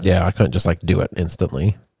zone. Yeah, I couldn't just like do it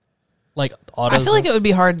instantly. Like auto. I feel like it would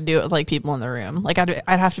be hard to do it with like people in the room. Like I'd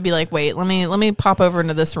have to be like, wait, let me pop over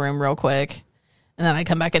into this room real quick, and then I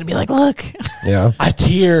come back in and be like, look, Yeah. I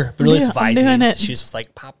tear, but really it's I'm doing Visine. it. She's just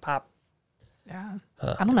like pop, pop. yeah.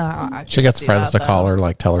 I don't know. How I She could gets do friends that, to call though. her,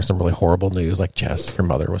 like tell her some really horrible news, like Jess, your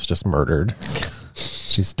mother was just murdered.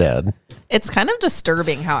 She's dead. It's kind of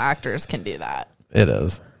disturbing how actors can do that. It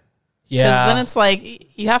is. 'Cause Yeah. then it's like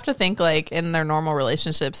you have to think like in their normal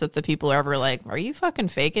relationships if the people are ever like, are you fucking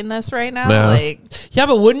faking this right now? Yeah. Like, Yeah,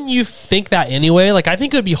 but wouldn't you think that anyway? Like, I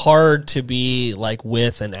think it would be hard to be like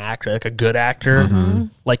with an actor, like a good actor,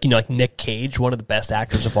 like like Nick Cage, one of the best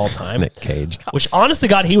actors of all time. Nick Cage. Which, honest to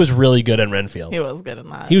God, he was really good in Renfield. he was good in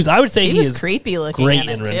that. He was. I would say He he, was is creepy looking great in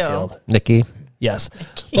in it, too. Renfield. Nikki. Yes,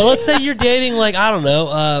 but let's say you're dating like I don't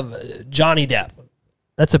know Johnny Depp.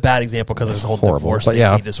 That's a bad example because of his whole Horrible, divorce but thing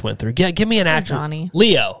yeah. he just went through. Give me an actor. Johnny.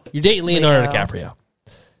 Leo. You're dating Leonardo Leo. DiCaprio.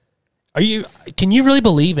 Are you? Can you really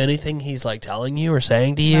believe anything he's like telling you or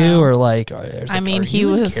saying to you, No. or like? I mean, he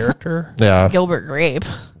you in was- character. Yeah, Gilbert Grape.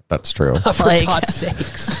 that's true. For Like- God's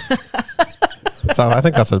sakes, So I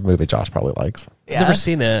think that's a movie Josh probably likes. Yeah. never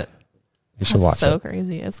seen it. You should watch so it.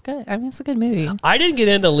 crazy. It's good. I mean, it's a good movie. I didn't get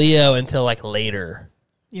into Leo until like later,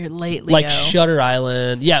 You're late, Leo. like Shutter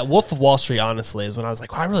Island. Yeah, Wolf of Wall Street. Honestly, is when I was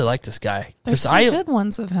like, I really like this guy There's because some I good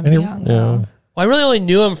ones of him And he- young. yeah. though. I really only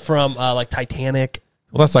knew him from like Titanic.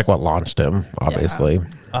 Well, that's like what launched him, obviously.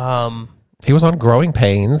 Um, He was on Growing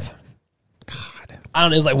Pains. I don't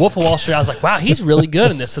know. It was like Wolf of Wall Street. I was like, wow, he's really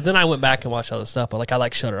good in this. So then I went back and watched other stuff. But like, I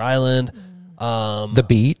like Shutter Island. The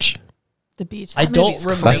Beach. The Beach. I That don't movie's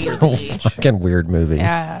remember That's crazy. a fucking weird movie.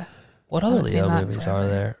 Yeah. What other haven't seen Leo that in movies forever. are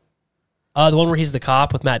there? The one where he's the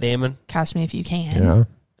cop with Matt Damon. Catch Me If You Can. Yeah.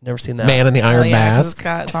 Never seen that. Man in the Oh, Iron yeah, 'cause it's Mask.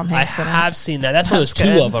 got Tom I Hanks in it. have seen that. That's where there's That's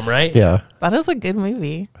two good. of them, right? Yeah. That is a good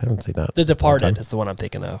movie. I haven't seen that. The Departed Okay. is the one I'm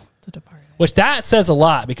thinking of. The Departed. Which that says a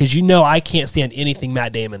lot because you know I can't stand anything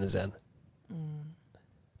Matt Damon is in.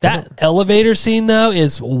 That elevator scene though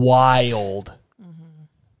is wild.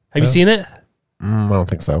 Have you seen it? I don't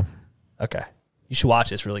think so. Okay, you should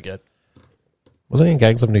watch it. It's really good. Wasn't he in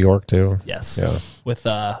Gangs of New York too? Yes. Yeah. With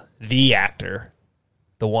the actor,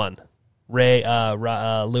 the one, Ray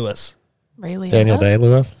Lewis, Ray Liotta? Daniel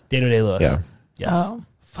Day-Lewis. Daniel Day-Lewis. Yeah. Yes. Oh.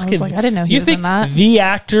 I was like, I didn't know he you was think in that. the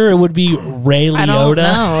actor would be Ray Liotta? I don't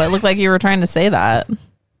know. It looked like you were trying to say that.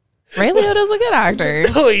 Ray Liotta's a good actor.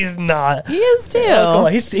 No, he's not. He is too. Oh, come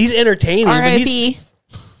on. He's entertaining. But he's, R.I.P.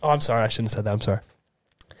 oh, I'm sorry. I shouldn't have said that. I'm sorry.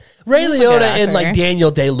 Ray He's a good Liotta and actor. like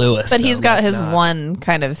Daniel Day-Lewis. But though, he's got like, his not. one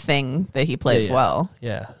kind of thing that he plays Yeah. well.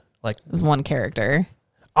 Yeah. Like, His one character.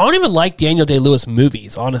 I don't even like Daniel Day-Lewis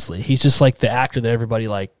movies, honestly. He's just like the actor that everybody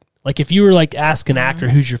like if you were like ask an actor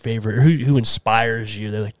who's your favorite or who inspires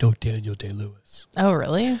you, they're like, oh, Daniel Day-Lewis. Oh,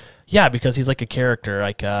 really? Yeah, because he's like a character.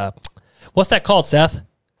 Like What's that called, Seth?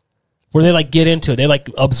 Where they like get into it, they like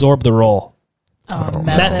absorb the role.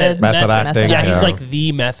 Method acting. Yeah, he's Yeah. like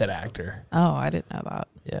the method actor. Oh, I didn't know that.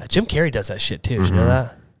 Yeah, Jim Carrey does that shit too. Did you know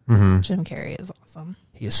that? Jim Carrey is awesome.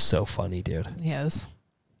 He is so funny, dude. He is.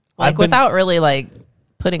 I've Like been- without really like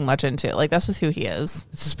putting much into it. Like that's just who he is.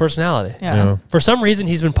 It's his personality. Yeah. Yeah. For some reason,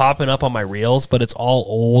 he's been popping up on my reels, but it's all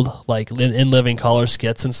old, like in living color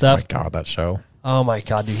skits and Oh stuff. my God, that show. Oh my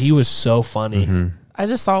god, dude, he was so funny. I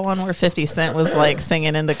just saw one where 50 Cent was like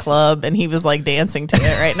singing in the club and he was like dancing to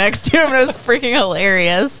it right next to him. And it was freaking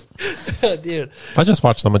hilarious. Dude, I just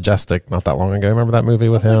watched The Majestic not that long ago. Remember that movie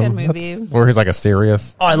with That's a him? good movie. That's- where he's like a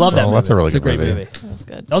serious. oh, I love that. Oh, movie. that's a really It's good great movie. It was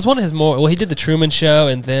good. That was one of his more. Well, he did the Truman Show,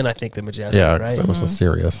 and then I think the Majestic. Yeah, right. 'cause it was a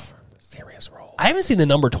serious role. I haven't seen the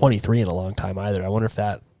number 23 in a long time either. I wonder if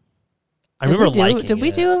that. I remember liking. Did we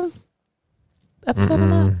it. do an episode on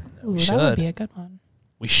that? Ooh, that should. would be a good one.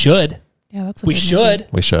 We should. Yeah, that's a We good should. movie.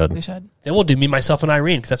 We should. We should. Then we'll do Me, Myself, and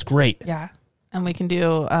Irene because that's great. Yeah. And we can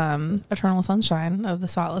do Eternal Sunshine of the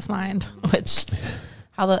Spotless Mind, which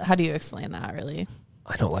how do you explain that really?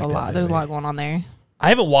 I don't like a that lot. There's a movie. lot going on there. I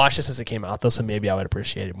haven't watched it since it came out though, so maybe I would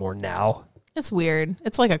appreciate it more now. It's weird.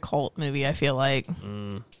 It's like a cult movie, I feel like.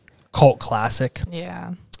 Cult classic.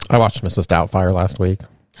 Yeah. I watched Mrs. Doubtfire last week.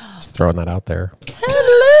 Just throwing that out there.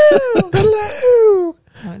 Hello.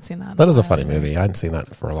 I haven't seen that. in That is a while funny either. movie. I hadn't seen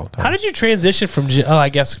that for a long time. How did you transition from? Oh, I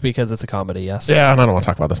guess because it's a comedy. Yes. Yeah, and I don't want to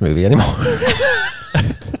talk about this movie anymore.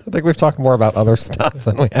 I think we've talked more about other stuff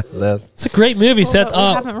than we have this. It's a great movie. Well, Seth. but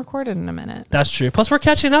we haven't recorded in a minute. That's true. Plus, we're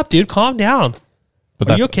catching up, dude. Calm down.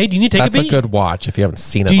 But Are you okay? Do you need to take a that's beat? good watch if you haven't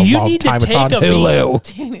seen it Do in a you long need to time. It's take on a beat?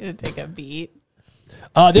 Hulu. Do you need to take a beat?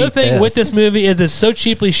 The other Beat thing this. with this movie is it's so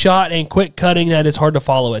cheaply shot and quick cutting that it's hard to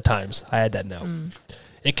follow at times. I had that note.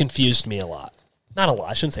 It confused me a lot. Not a lot.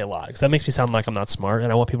 I shouldn't say a lot because that makes me sound like I'm not smart,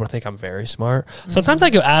 and I want people to think I'm very smart. Sometimes I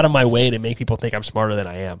go out of my way to make people think I'm smarter than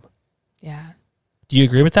I am. Yeah. Do you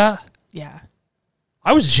agree with that? Yeah.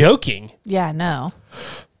 I was joking. Yeah, no.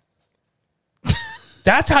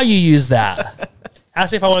 That's how you use that.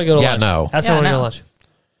 Ask me if I want to go to Yeah, lunch. no. Ask me if I Yeah, want to go to no.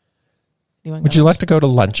 lunch. Would you like to go to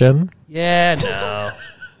luncheon? Yeah, no.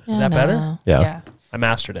 Yeah, that better? no. Yeah. Yeah. I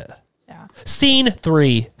mastered it. Yeah. Scenes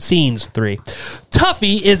 3.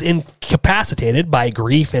 Tuffy is incapacitated by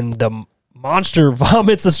grief and the monster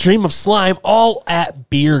vomits a stream of slime all at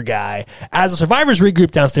Beer Guy. As the survivors regroup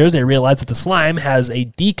downstairs, they realize that the slime has a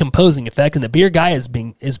decomposing effect and the Beer Guy is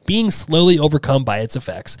being slowly overcome by its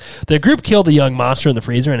effects. The group kill the young monster in the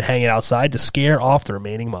freezer and hang it outside to scare off the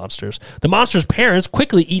remaining monsters. The monster's parents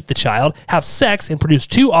quickly eat the child, have sex, and produce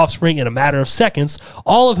 2 offspring in a matter of seconds,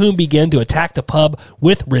 all of whom begin to attack the pub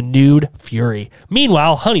with renewed fury.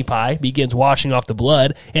 Meanwhile, Honey Pie begins washing off the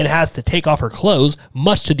blood and has to take off her clothes,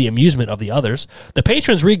 much to the amusement of the others. The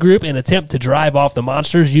patrons regroup and attempt to drive off the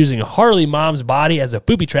monsters using Harley Mom's body as a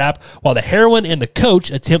booby trap, while the heroine and the coach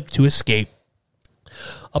attempt to escape.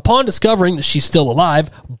 Upon discovering that she's still alive,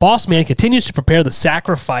 Boss Man continues to prepare to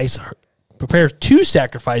sacrifice her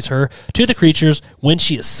to the creatures when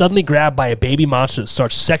she is suddenly grabbed by a baby monster that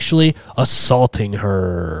starts sexually assaulting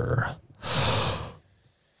her.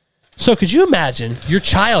 So could you imagine your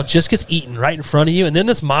child just gets eaten right in front of you and then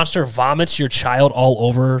this monster vomits your child all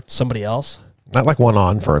over somebody else? That like went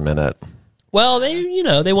on for a minute. Well,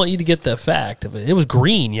 they want you to get the effect of it. It was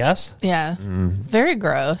green, yes? Yeah. It's very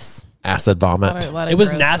gross. Acid vomit. It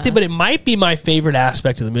was nasty, but it might be my favorite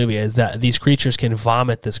aspect of the movie is that these creatures can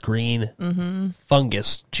vomit this green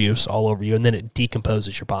fungus juice all over you, and then it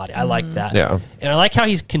decomposes your body. I like that. Yeah. And I like how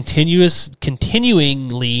he's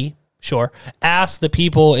continuingly ask the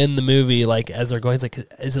people in the movie, like, as they're going, he's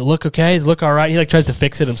like, does it look okay? Does it look all right? He like tries to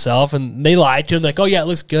fix it himself, and they lie to him, like, oh yeah, it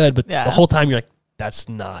looks good. But Yeah. the whole time you're like, that's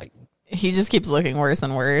not. He just keeps looking worse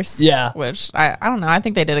and worse. Yeah. Which I don't know. I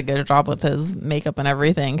think they did a good job with his makeup and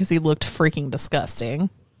everything because he looked freaking disgusting.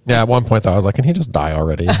 Yeah, at one point though, I was like, can he just die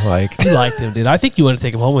already? Like, You liked him, dude. I think you want to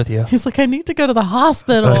take him home with you. He's like, I need to go to the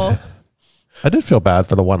hospital. I did feel bad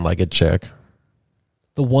for the one-legged chick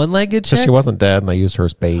The one-legged because chick? she wasn't dead and they used her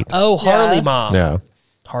as bait. Oh, Harley Yeah. Mom. Yeah,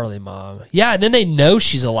 Harley Mom. Yeah, and then they know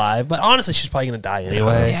she's alive, but honestly, she's probably going to die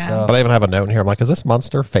anyway. Yeah. So but I even have a note in here. I'm like, is this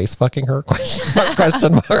monster face fucking her?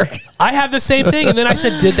 Question mark. I have the same thing, and then I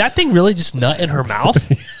said, did that thing really just nut in her mouth?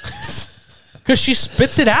 Because she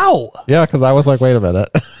spits it out. Yeah, because I was like, wait a minute,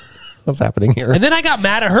 what's happening here? And then I got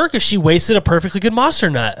mad at her because she wasted a perfectly good monster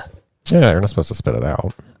nut. Yeah, you're not supposed to spit it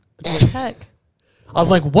out. Heck. I was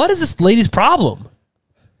like, what is this lady's problem?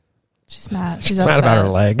 She's mad. She's mad about her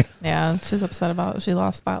leg. Yeah, she's upset about she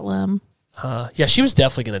lost that limb. Yeah, she was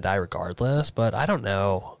definitely going to die regardless, but I don't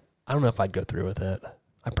know. I don't know if I'd go through with it.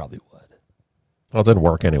 I probably would. Well, it didn't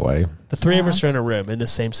work anyway. The three of us are in a room in the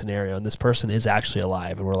same scenario, and this person is actually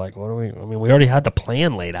alive, and we're like, what do we? I mean, we already had the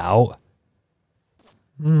plan laid out.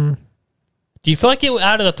 Do you feel like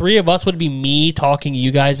out of the three of us would it be me talking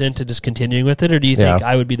you guys into just continuing with it, or do you think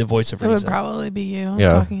I would be the voice of It would reason? probably be you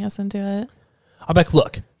Yeah. talking us into it. I'm like,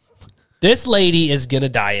 look, this lady is going to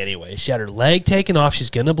die anyway. She had her leg taken off.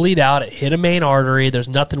 She's going to bleed out. It hit a main artery. There's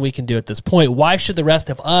nothing we can do at this point. Why should the rest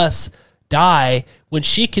of us die when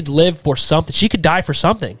she could live for something? She could die for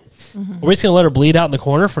something. Are we just going to let her bleed out in the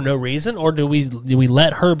corner for no reason? Or do we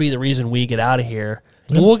let her be the reason we get out of here?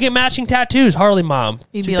 And we'll get matching tattoos, Harley Mom.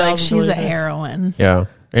 You'd be like, she's a 2022. heroine. Yeah.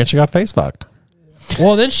 And she got face fucked.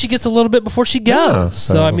 Well, then she gets a little bit before she goes. Yeah,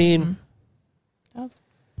 so, so- I mean, Oh.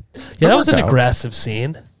 yeah, that was an worked out. aggressive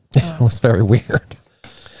scene. It was very weird.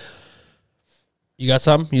 You got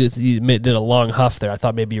something? You did a long huff there. I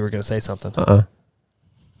thought maybe you were going to say something.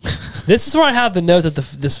 This is where I have the note that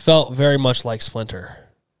this felt very much like Splinter.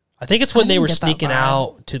 I think it's when they didn't were get that sneaking vibe.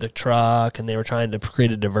 out to the truck and they were trying to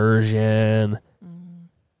create a diversion.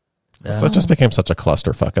 So it just became such a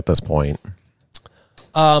clusterfuck at this point.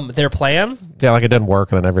 Their plan? Yeah, like it didn't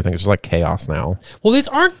work, and then everything is just like chaos now. Well, these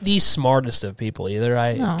aren't the smartest of people either.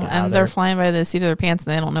 No, and they're flying by the seat of their pants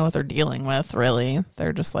and they don't know what they're dealing with, really.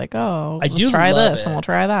 They're just like, oh, I let's do try love this it. and we'll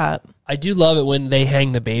try that. I do love it when they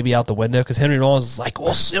hang the baby out the window because Henry Rollins is like, well,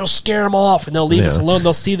 it'll scare them off and they'll leave us Yeah. alone.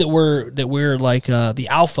 They'll see that we're like the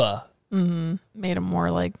alpha. Made them more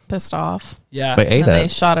like pissed off. Yeah. They ate And they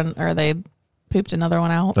it, they pooped another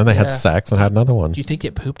one out. and they Yeah. had sex and had another one. Do you think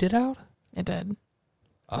it pooped it out? It did.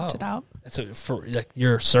 Pooped it out. So for like,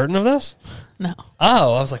 you're certain of this? No.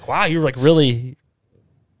 Oh, I was like, wow, you're like really.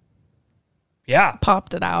 Yeah,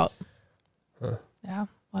 Popped it out. Yeah,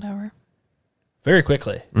 whatever. very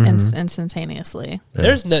quickly. Instantaneously.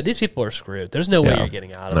 There's no. These people are screwed. There's no way Yeah. you're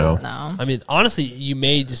getting out of No. it. No. I mean, honestly, you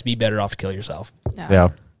may just be better off to kill yourself. Yeah,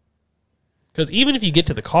 Because even if you get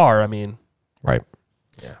to the car, I mean, right.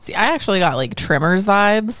 See, I actually got like Trimmers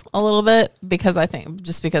vibes a little bit because I think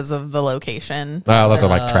just because of the location. Oh, that they're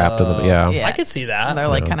like trapped in the Yeah. I could see that. And they're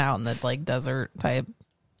like Yeah. kind of out in the like desert type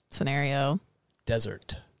scenario.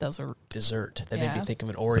 Desert. Desert. Dessert. That made Yeah. me think of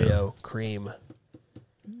an Oreo cream.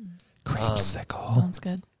 Creamsicle. Sounds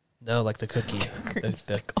good. No, like the cookie,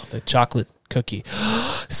 the chocolate cookie.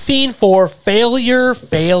 Scene 4, failure.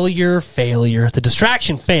 The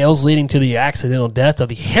distraction fails, leading to the accidental death of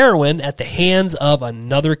the heroine at the hands of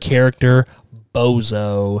another character,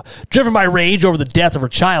 Bozo. Driven by rage over the death of her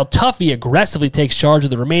child, Tuffy aggressively takes charge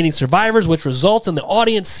of the remaining survivors, which results in the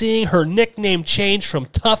audience seeing her nickname change from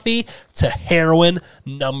Tuffy to Heroine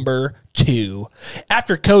number 2.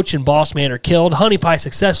 After Coach and Boss Man are killed, Honey Pie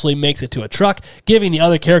successfully makes it to a truck, giving the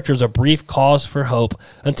other characters a brief cause for hope,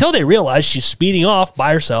 until they realize she's speeding off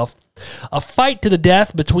by herself. A fight to the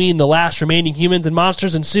death between the last remaining humans and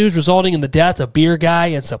monsters ensues, resulting in the death of Beer Guy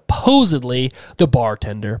and supposedly the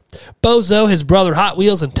bartender. Bozo, his brother Hot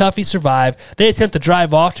Wheels, and Tuffy survive. They attempt to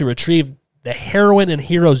drive off to retrieve the heroine and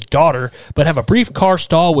hero's daughter, but have a brief car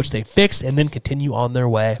stall which they fix and then continue on their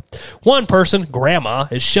way. One person, Grandma,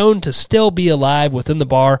 is shown to still be alive within the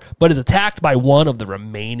bar, but is attacked by one of the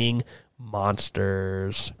remaining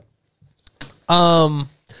monsters. I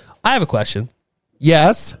have a question.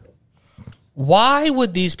 Yes. Why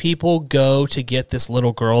would these people go to get this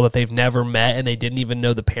little girl that they've never met and they didn't even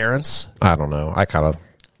know the parents? I don't know. I kind of.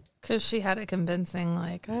 Because she had a convincing,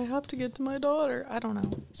 like, I have to get to my daughter. I don't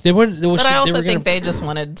know. They were, But I also think they just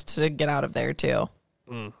wanted to get out of there, too.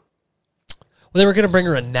 they were going to bring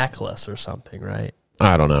her a necklace or something, right?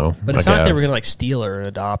 I don't know. But it's not like they were going to like steal her and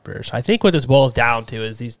adopt her. So I think what this boils down to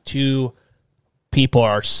is these two people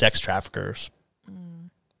are sex traffickers.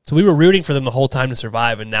 So we were rooting for them the whole time to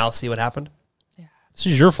survive, and now see what happened. Yeah. This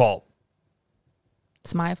is your fault.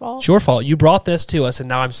 It's my fault. It's your fault. You brought this to us, and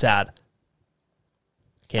now I'm sad.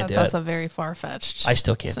 Can't do That's it. a very far-fetched I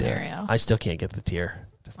still can't do scenario. it. I still can't get the tear.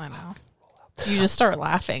 I know. You just start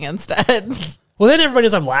laughing instead. Well, then everybody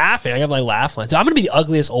knows I'm laughing. I got my laugh line. So I'm going to be the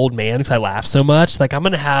ugliest old man because I laugh so much. Like, I'm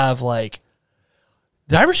going to have, like...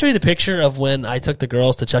 Did I ever show you the picture of when I took the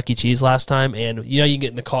girls to Chuck E. Cheese last time? And, you know, you get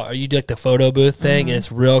in the car, you do, like, the photo booth thing, and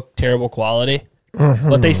it's real terrible quality.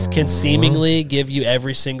 But they can seemingly give you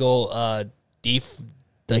every single,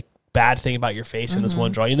 like, bad thing about your face in this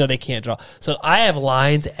one drawing, even though they can't draw. So I have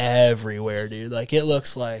lines everywhere, dude. Like, it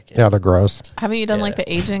looks like... Yeah, they're gross. Haven't you done Yeah. like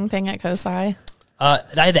the aging thing at COSI? I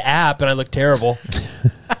had the app and I looked terrible.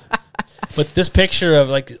 But this picture of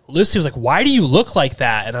like Lucy was like, "Why do you look like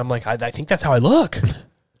that?" And I'm like, "I think that's how I look."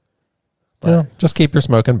 Yeah, just keep your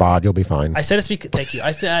smoking bod. You'll be fine. I said it's because thank you.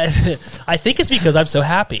 I think it's because I'm so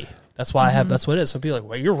happy. That's why I have. That's what it is. Some people are like,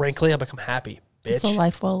 "Well, you're wrinkly." I'm like, "I'm happy." It's a bitch.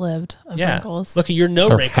 life well lived of Yeah. wrinkles. Look at your no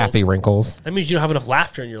Or wrinkles. happy wrinkles. That means you don't have enough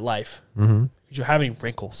laughter in your life. Mm-hmm. Because you're having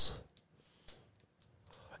wrinkles.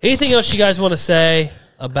 Anything else you guys want to say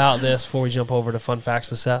about this before we jump over to fun facts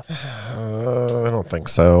with Seth? I don't think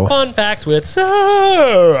so. Fun facts with Seth.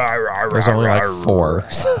 There's only like 4.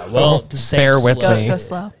 Well, the same Bear with slow. me. Go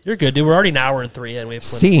slow. You're good, dude. We're already an hour and 3 in. We have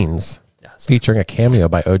plenty. Scenes Yeah, so- featuring a cameo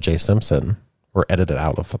by O.J. Simpson were edited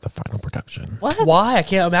out of the final production. What? Why? I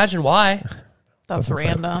can't imagine why. That's Doesn't say.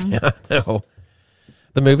 random. Yeah, no.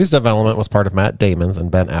 The movie's development was part of Matt Damon's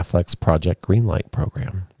and Ben Affleck's Project Greenlight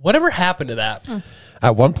program. Whatever happened to that?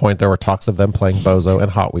 At one point, there were talks of them playing Bozo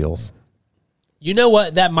and Hot Wheels. You know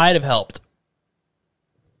what? That might have helped.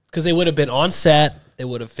 Because they would have been on set. They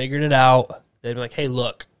would have figured it out. They'd be like, hey,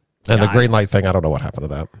 look. And the guys, Greenlight thing, I don't know what happened to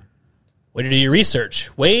that. Way to do your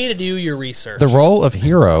research. Way to do your research. The role of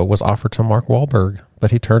hero was offered to Mark Wahlberg, but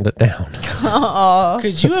he turned it down.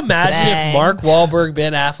 Could you imagine if Dang. Mark Wahlberg,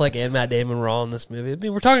 Ben Affleck, and Matt Damon were all in this movie? I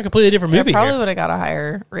mean, we're talking a completely different It movie probably here. would have got a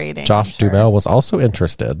higher rating. Josh I'm sure. Duhamel was also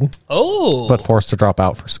interested, Oh. but forced to drop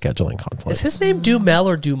out for scheduling Is conflicts. his name Dumel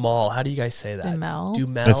or Dumal? How do you guys say that? Dumel?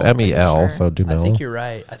 Dumel. It's M-E-L, sure. so I Duhamel. think you're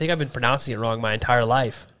right. I think I've been pronouncing it wrong my entire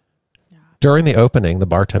life. During the opening, the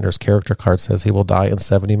bartender's character card says he will die in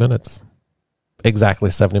 70 minutes. Exactly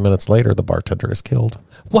 70 minutes later, the bartender is killed.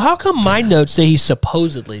 Well, how come my notes say he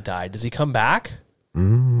supposedly died? Does he come back? I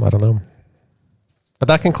don't know. But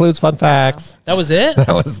that concludes Fun Facts. That was it? That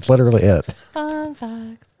was literally it. Fun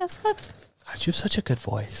facts. Yes, what? God, you have such a good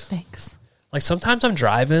voice. Thanks. Like sometimes I'm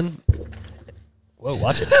driving. Whoa,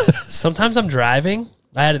 watch it. Sometimes I'm driving.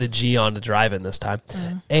 I had the G on to drive in this time.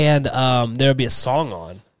 And there would be a song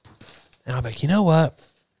on. And I'm like, you know what?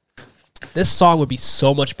 This song would be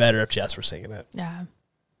so much better if Jess were singing it. Yeah.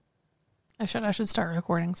 I should start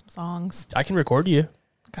recording some songs. I can record you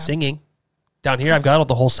Okay. singing. Down here, I've got all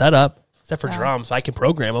the whole setup, except for Yeah. drums. I can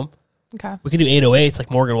program them. Okay. We can do 808s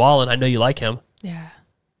like Morgan Wallen. I know you like him. Yeah.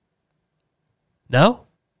 No?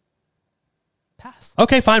 Pass.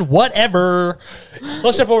 Okay, fine. Whatever.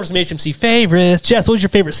 Let's jump over to some HMC favorites. Jess, what was your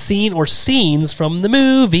favorite scene or scenes from the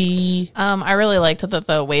movie? I really liked that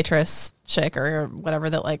the waitress chick or whatever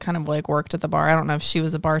that like kind of like worked at the bar. I don't know if she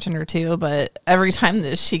was a bartender too, but every time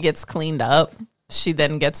that she gets cleaned up, she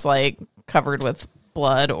then gets like covered with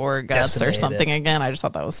blood or guts Decimated. or something again. I just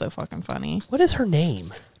thought that was so fucking funny. What is her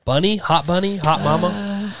name? Bunny? Hot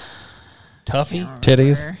Mama? Tuffy?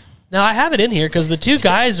 Titties. Now, I have it in here because the two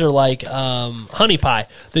guys are like honey pie.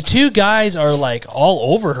 The two guys are like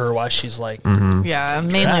all over her while she's like, Yeah,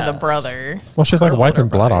 mainly the Yes. brother. Well, she's like Her wiping older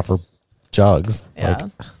blood brother. off her jugs. Yeah.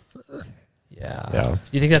 Like, Yeah.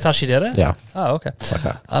 You think that's how she did it? yeah, Oh, okay. it's like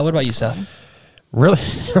that. What about you, Seth? Really,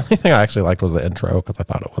 the only thing I actually liked was the intro because I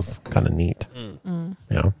thought it was kind of neat.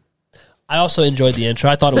 Yeah. I also enjoyed the intro.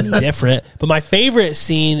 I thought it was different. But my favorite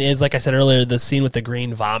scene is, like I said earlier, the scene with the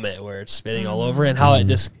green vomit where it's spitting all over and how it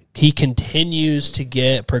just, he continues to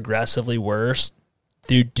get progressively worse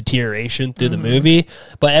through deterioration through the movie.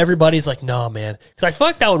 But everybody's like, no, man. Because I feel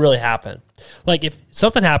like that would really happen. Like if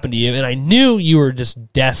something happened to you and I knew you were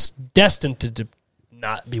just destined to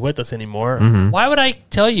not be with us anymore, why would I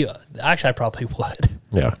tell you? Actually, I probably would.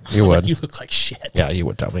 Yeah, you would. You look like shit. Yeah, you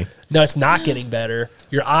would tell me. No, it's not getting better.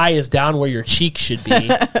 Your eye is down where your cheek should be.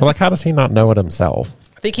 I But like, how does he not know it himself?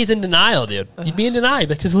 think he's in denial, dude. He'd be in denial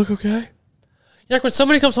because look okay. Like when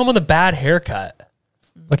somebody comes home with a bad haircut.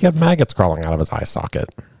 Like, he had maggots crawling out of his eye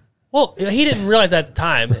socket. Well, he didn't realize that at the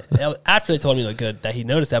time. After they told me, look good, that he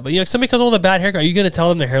noticed that. But if somebody comes home with a bad haircut, are you going to tell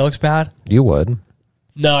them their hair looks bad? You would.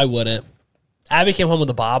 No, I wouldn't. Abby came home with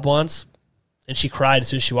a bob once, and she cried as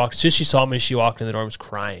soon as she walked. As soon as she saw me, she walked in the door and was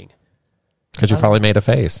crying. Because you probably made a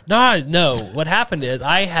face. No. What happened is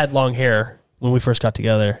I had long hair when we first got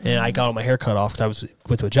together, and I got all my hair cut off because I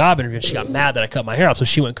went to a job interview, and she got mad that I cut my hair off, so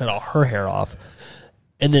she went and cut all her hair off.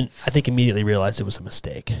 And then I think immediately realized it was a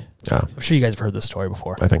mistake. Yeah, I'm sure you guys have heard this story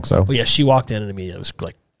before. I think so. But yeah, she walked in and immediately was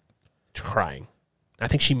like crying. I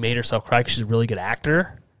think she made herself cry because she's a really good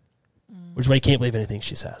actor, which is why you can't believe anything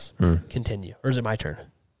she says. Continue. Or is it my turn?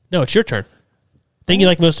 No, it's your turn. Thing you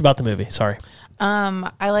like most about the movie. Sorry.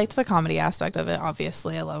 I liked the comedy aspect of it.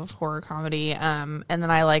 Obviously, I love horror comedy. And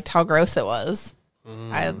then I liked how gross it was.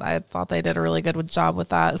 I thought they did a really good job with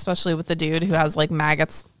that, especially with the dude who has like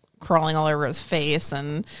maggots crawling all over his face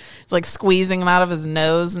and it's like squeezing him out of his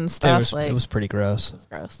nose and stuff. It was pretty gross. It's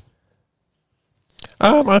gross.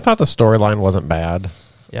 I thought the storyline wasn't bad.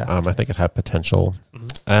 Yeah. I think it had potential.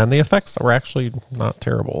 And the effects were actually not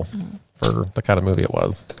terrible for the kind of movie it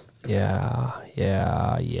was. Yeah.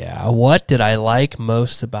 What did I like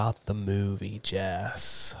most about the movie,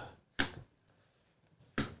 Jess?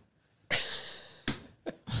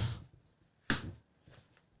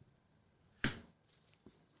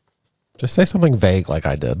 Just say something vague like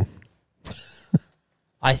I did.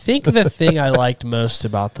 I think the thing I liked most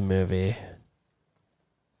about the movie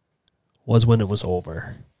was when it was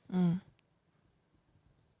over.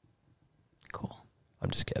 Cool. I'm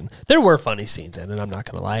just kidding. There were funny scenes in it, I'm not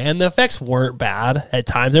going to lie. And the effects weren't bad at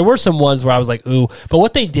times. There were some ones where I was like, ooh. But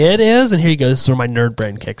what they did is, and here you go, this is where my nerd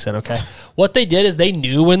brain kicks in, okay? What they did is they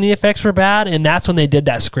knew when the effects were bad, and that's when they did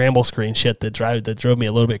that scramble screen shit that drove me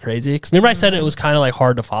a little bit crazy. Because remember I said it was kind of like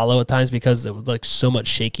hard to follow at times because it was like so much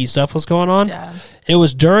shaky stuff was going on? Yeah. It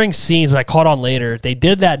was during scenes, but I caught on later, they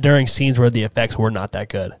did that during scenes where the effects were not that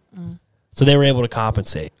good. So they were able to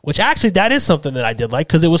compensate, which actually that is something that I did like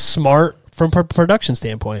because it was smart from production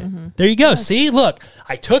standpoint. There you go. See, look,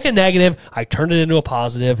 I took a negative, I turned it into a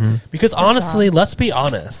positive because honestly, let's be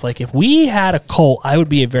honest. Like if we had a cult, I would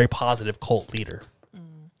be a very positive cult leader.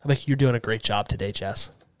 I think you're doing a great job today,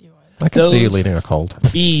 Jess. I can see you Those- leading a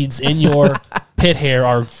cult. Beads in your pit hair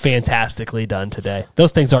are fantastically done today.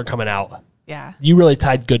 Those things aren't coming out. Yeah. You really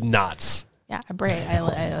tied good knots. Yeah. I braid.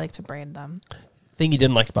 I like to braid them. Thing you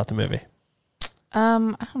didn't like about the movie.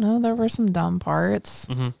 I don't know. There were some dumb parts,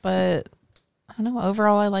 but I don't know.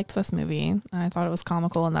 Overall, I liked this movie. And I thought it was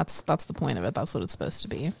comical, and that's the point of it. That's what it's supposed to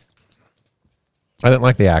be. I didn't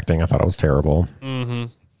like the acting. I thought it was terrible.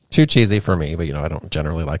 Too cheesy for me, but I don't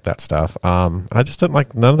generally like that stuff. I just didn't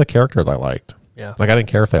like none of the characters I liked. Yeah. Like I didn't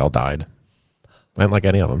care if they all died. I didn't like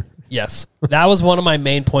any of them. Yes. That was one of my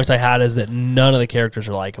main points I had is that none of the characters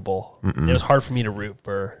are likable. It was hard for me to root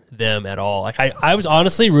for them at all. Like I was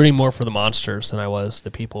honestly rooting more for the monsters than I was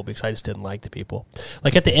the people because I just didn't like the people.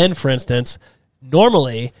 Like at the end, for instance,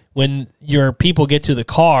 normally when your people get to the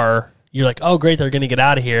car, you're like, oh, great, they're going to get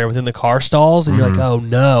out of here within the car stalls. And you're like, oh,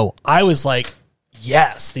 no. I was like,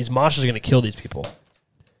 yes, these monsters are going to kill these people.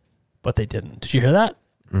 But they didn't. Did you hear that?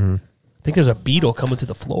 I think there's a beetle coming to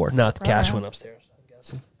the floor. No, it's Cash went upstairs.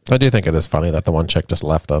 I do think it is funny that the one chick just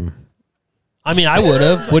left them. I mean, I would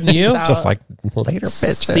have, wouldn't you? Out. Just like later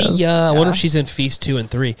bitches. See ya. I wonder if she's in Feast 2 and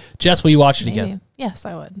 3. Jess, will you watch it Maybe. again? Yes,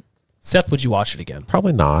 I would. Seth, would you watch it again?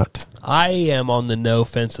 Probably not. I am on the no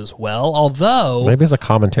fence as well. Although, Maybe as a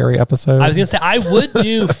commentary episode. I was going to say, I would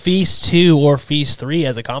do Feast 2 or Feast 3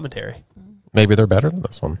 as a commentary. Maybe they're better than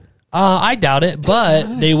this one. I doubt it,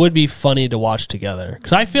 but they would be funny to watch together.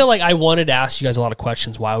 Because I feel like I wanted to ask you guys a lot of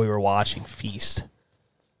questions while we were watching Feast.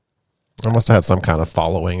 I must have had some kind of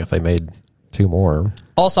following if they made 2 more.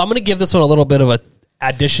 Also, I'm going to give this one a little bit of a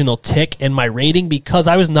additional tick in my rating because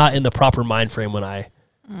I was not in the proper mind frame when I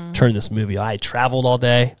turned this movie on. I had traveled all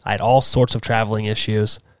day. I had all sorts of traveling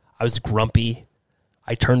issues. I was grumpy.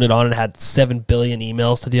 I turned it on and had 7 billion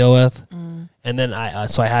emails to deal with. And then I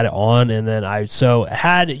had it on, and then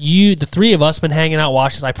had you, the 3 of us, been hanging out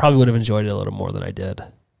watching this, I probably would have enjoyed it a little more than I did.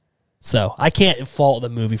 So I can't fault the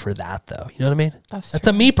movie for that, though. You know what I mean? That's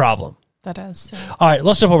a me problem. That is. All right,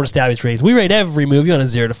 let's jump over to Stabby's ratings. We rate every movie on a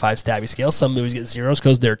 0 to 5 Stabby scale. Some movies get 0s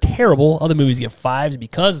because they're terrible. Other movies get 5s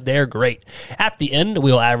because they're great. At the end,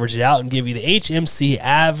 we'll average it out and give you the HMC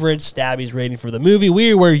average Stabby's rating for the movie.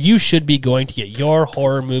 We're where you should be going to get your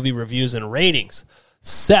horror movie reviews and ratings.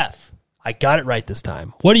 Seth, I got it right this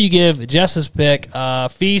time. What do you give Jess's pick,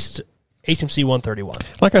 Feast, HMC 131?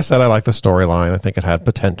 Like I said, I like the storyline. I think it had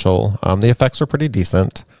potential. The effects were pretty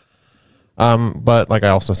decent. But like I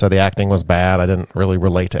also said, the acting was bad. I didn't really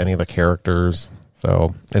relate to any of the characters.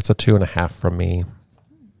 So it's a 2.5 from me.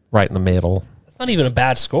 Right in the middle. That's not even a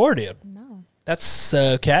bad score, dude. No. That's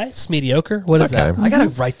okay. It's mediocre. What is that? okay. I got to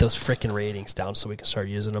write those freaking ratings down so we can start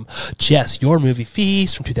using them. Jess, your movie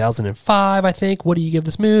Feast from 2005, I think. What do you give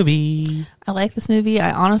this movie? I like this movie.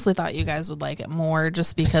 I honestly thought you guys would like it more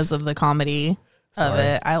just because of the comedy of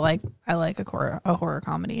it. I like a horror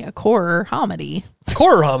comedy. Horror comedy.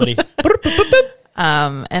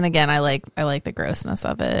 And again, I like the grossness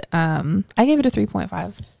of it. I gave it a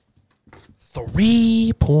 3.5.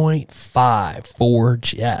 3.5 for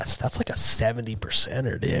Jess. That's like a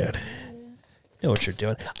 70%er, dude. You know what you're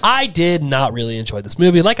doing. I did not really enjoy this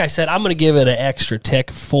movie. Like I said, I'm going to give it an extra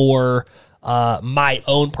tick for my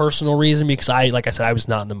own personal reason because I was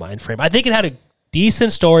not in the mind frame. I think it had a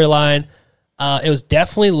decent storyline. It was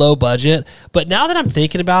definitely low budget, but now that I'm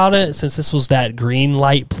thinking about it, since this was that green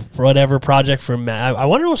light whatever project from Matt, I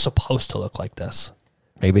wonder what it was supposed to look like this.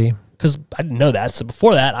 Maybe. Because I didn't know that. So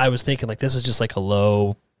before that, I was thinking like this is just like a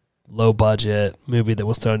low budget movie that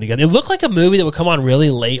was thrown together. It looked like a movie that would come on really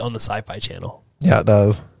late on the Sci-Fi Channel. Yeah, it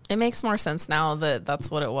does. It makes more sense now that that's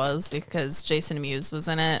what it was because Jason Mewes was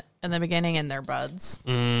in it in the beginning and they're buds. So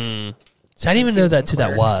I didn't even know that's who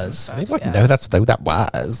that was. I didn't know that's who that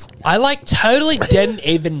was. I like totally didn't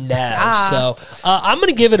even know. So I'm going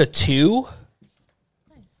to give it a 2.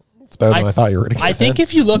 better than I thought you were going to. I think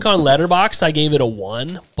if you look on Letterboxd, I gave it a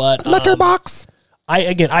 1, but Letterbox.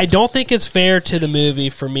 I don't think it's fair to the movie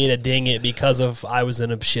for me to ding it because of I was in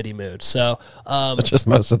a shitty mood. So, Just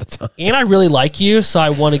most of the time. and I really like you, so I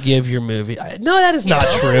want to give your movie. No, that is not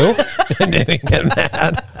true. I knew you'd get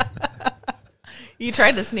mad. You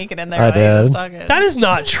tried to sneak it in there. I while he was did. talking. That is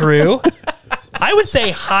not true. I would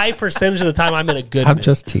say high percentage of the time I'm in a good I'm mood.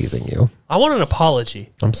 just teasing you. I want an apology.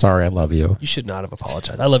 I'm sorry. I love you. You should not have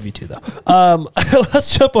apologized. I love you too, though.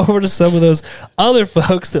 Let's jump over to some of those other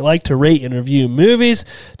folks that like to rate and review movies.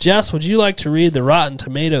 Jess, would you like to read the Rotten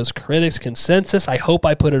Tomatoes critics consensus? I hope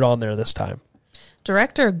I put it on there this time.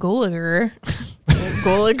 Director Gulager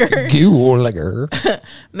Gulager.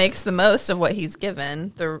 makes the most of what he's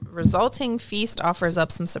given. The resulting feast offers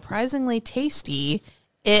up some surprisingly tasty,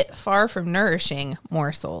 far from nourishing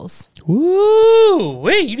morsels. Woo!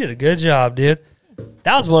 Wait, you did a good job, dude.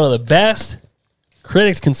 That was one of the best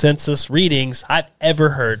critics consensus readings I've ever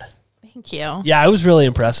heard. Thank you. Yeah, it was really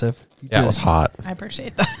impressive. You Yeah, it did. was hot. I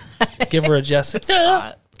appreciate that. Give her a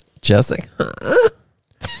Jessica. Jessica.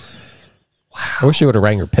 I wish you would have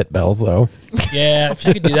rang your pit bells, though. Yeah, if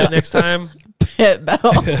you could do that next time. Pit bells.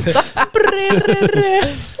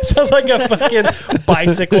 Sounds like a fucking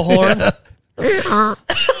bicycle horn.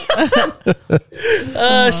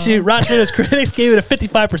 Shoot. Rotten Tomatoes critics gave it a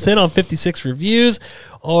 55% on 56 reviews,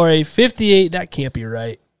 or a 58. That can't be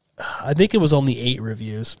right. I think it was only 8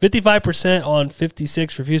 reviews. 55% on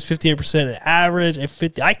 56 reviews, 58% average, and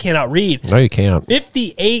 50. I cannot read. No, you can't.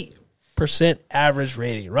 58% average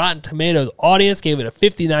rating. Rotten Tomatoes audience gave it a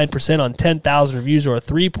 59% on 10,000 reviews, or a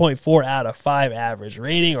 3.4 out of 5 average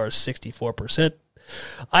rating, or 64%.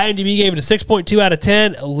 IMDb gave it a 6.2 out of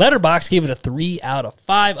 10. Letterboxd gave it a 3 out of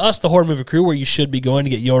 5. Us, the Horror Movie Crew, where you should be going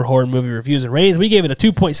to get your horror movie reviews and ratings, we gave it a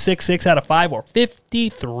 2.66 out of 5, or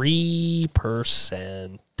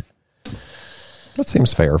 53%. That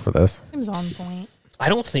seems fair for this. Seems on point. I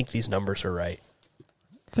don't think these numbers are right.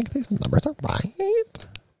 I think these numbers are right.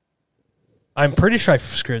 I'm pretty sure I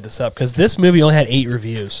screwed this up because this movie only had 8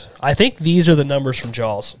 reviews. I think these are the numbers from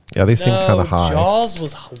Jaws. Yeah, these seem kind of high. Jaws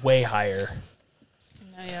was way higher.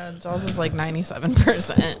 Yeah, Jaws is like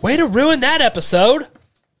 97%. Way to ruin that episode.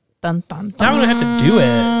 Dun, dun, dun. Now I'm going to have to do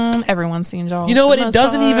it. Everyone's seen Jaws. You know for what? the It most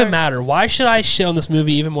doesn't even part. matter. Why should I shit on this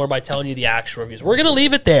movie even more by telling you the actual reviews? We're going to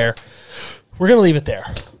leave it there. We're going to leave it there.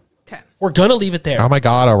 Okay. We're going to leave it there. Oh my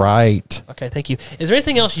God! All right. Okay, thank you. Is there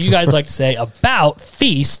anything else you guys like to say about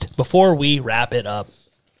Feast before we wrap it up?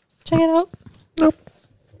 Check it out. Nope.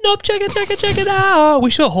 Nope, check it out.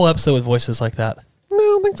 We should have a whole episode with voices like that. No, I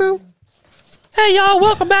don't think so. Hey, y'all,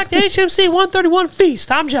 welcome back to HMC 131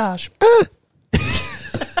 Feast. I'm Josh.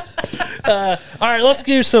 All right, let's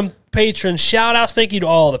do some patron shout-outs. Thank you to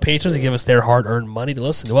all the patrons that give us their hard-earned money to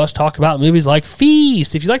listen to us talk about movies like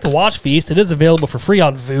Feast. If you'd like to watch Feast, it is available for free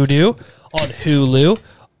on Vudu, on Hulu.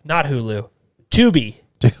 Not Hulu. Tubi.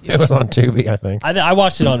 It was on Tubi, I think. I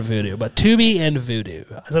watched it on Vudu, but Tubi and Vudu.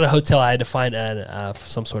 I was at a hotel. I had to find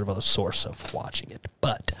some sort of other source of watching it.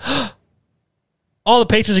 But all the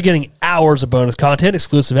patrons are getting hours of bonus content,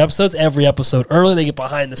 exclusive episodes, every episode early. They get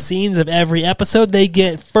behind the scenes of every episode. They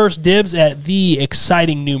get first dibs at the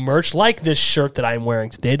exciting new merch, like this shirt that I'm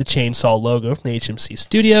wearing today, the Chainsaw logo from the HMC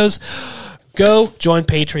Studios. Go join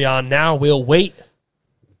Patreon now. We'll wait.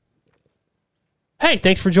 Hey,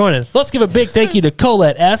 thanks for joining. Let's give a big thank you to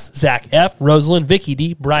Colette S., Zach F., Rosalind, Vicky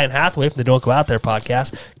D., Brian Hathaway from the Don't Go Out There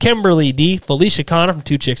podcast, Kimberly D., Felicia Connor from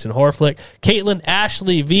Two Chicks and Horror Flick, Caitlin,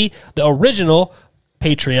 Ashley V., the original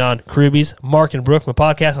Patreon Crewbies, Mark and Brooke, my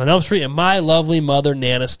podcast on Elm Street, and my lovely mother,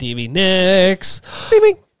 Nana Stevie Nicks.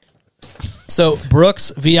 So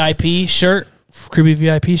Brooks' VIP shirt, Crewbie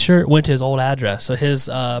VIP shirt, went to his old address. So his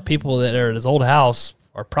people that are at his old house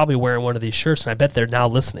are probably wearing one of these shirts, and I bet they're now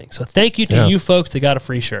listening. So thank you to you folks that got a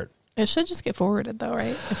free shirt. It should just get forwarded, though,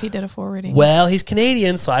 right? If he did a forwarding. Well, he's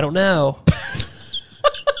Canadian, so I don't know.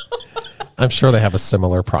 I'm sure they have a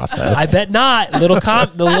similar process. I bet not.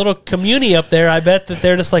 The little community up there, I bet that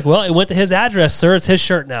they're just like, well, it went to his address, sir. It's his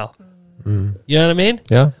shirt now. You know what I mean?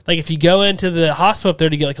 Yeah. Like if you go into the hospital up there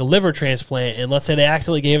to get like a liver transplant, and let's say they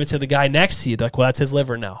accidentally gave it to the guy next to you, they're like, well, that's his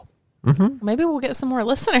liver now. Maybe we'll get some more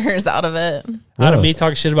listeners out of it. Out of me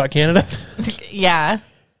talking shit about Canada? Yeah.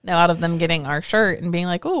 No, out of them getting our shirt and being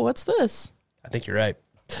like, oh, what's this? I think you're right.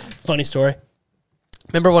 Funny story.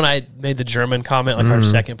 Remember when I made the German comment, like our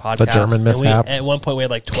second podcast? The German And mishap. at one point, we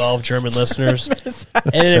had like 12 German listeners,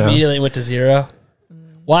 and it immediately went to 0.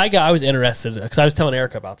 Well, I was interested because I was telling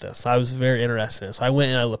Erica about this. I was very interested in it. So I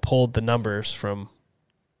went and I pulled the numbers from,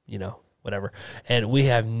 whatever, and we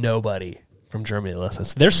have nobody from Germany that listens.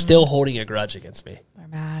 So they're still holding a grudge against me. They're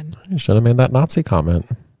mad. You should have made that Nazi comment.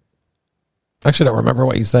 I actually don't remember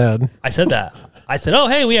what you said. I said that. I said, oh,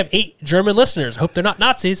 hey, we have 8 German listeners. Hope they're not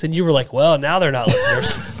Nazis. And you were like, well, now they're not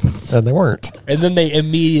listeners. And they weren't. And then they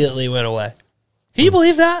immediately went away. Can you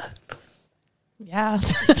believe that? Yeah.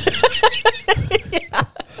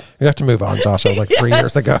 You have to move on, Josh. That was like 3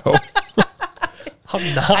 years ago.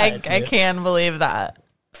 I'm not. I dude. can believe that.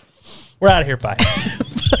 We're out of here. Bye.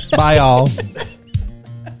 Bye, y'all.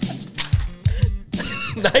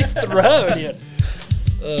 Nice throw, dude.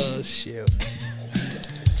 Oh, shoot.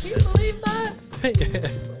 Can you believe that?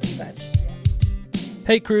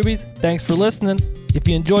 Hey, Krubies, thanks for listening. If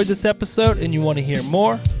you enjoyed this episode and you want to hear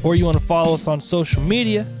more, or you want to follow us on social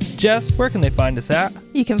media, Jess, where can they find us at?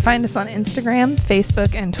 You can find us on Instagram,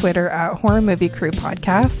 Facebook, and Twitter at Horror Movie Crew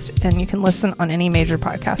Podcast, and you can listen on any major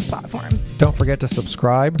podcast platform. Don't forget to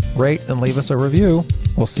subscribe, rate, and leave us a review.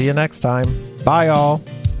 We'll see you next time. Bye, y'all.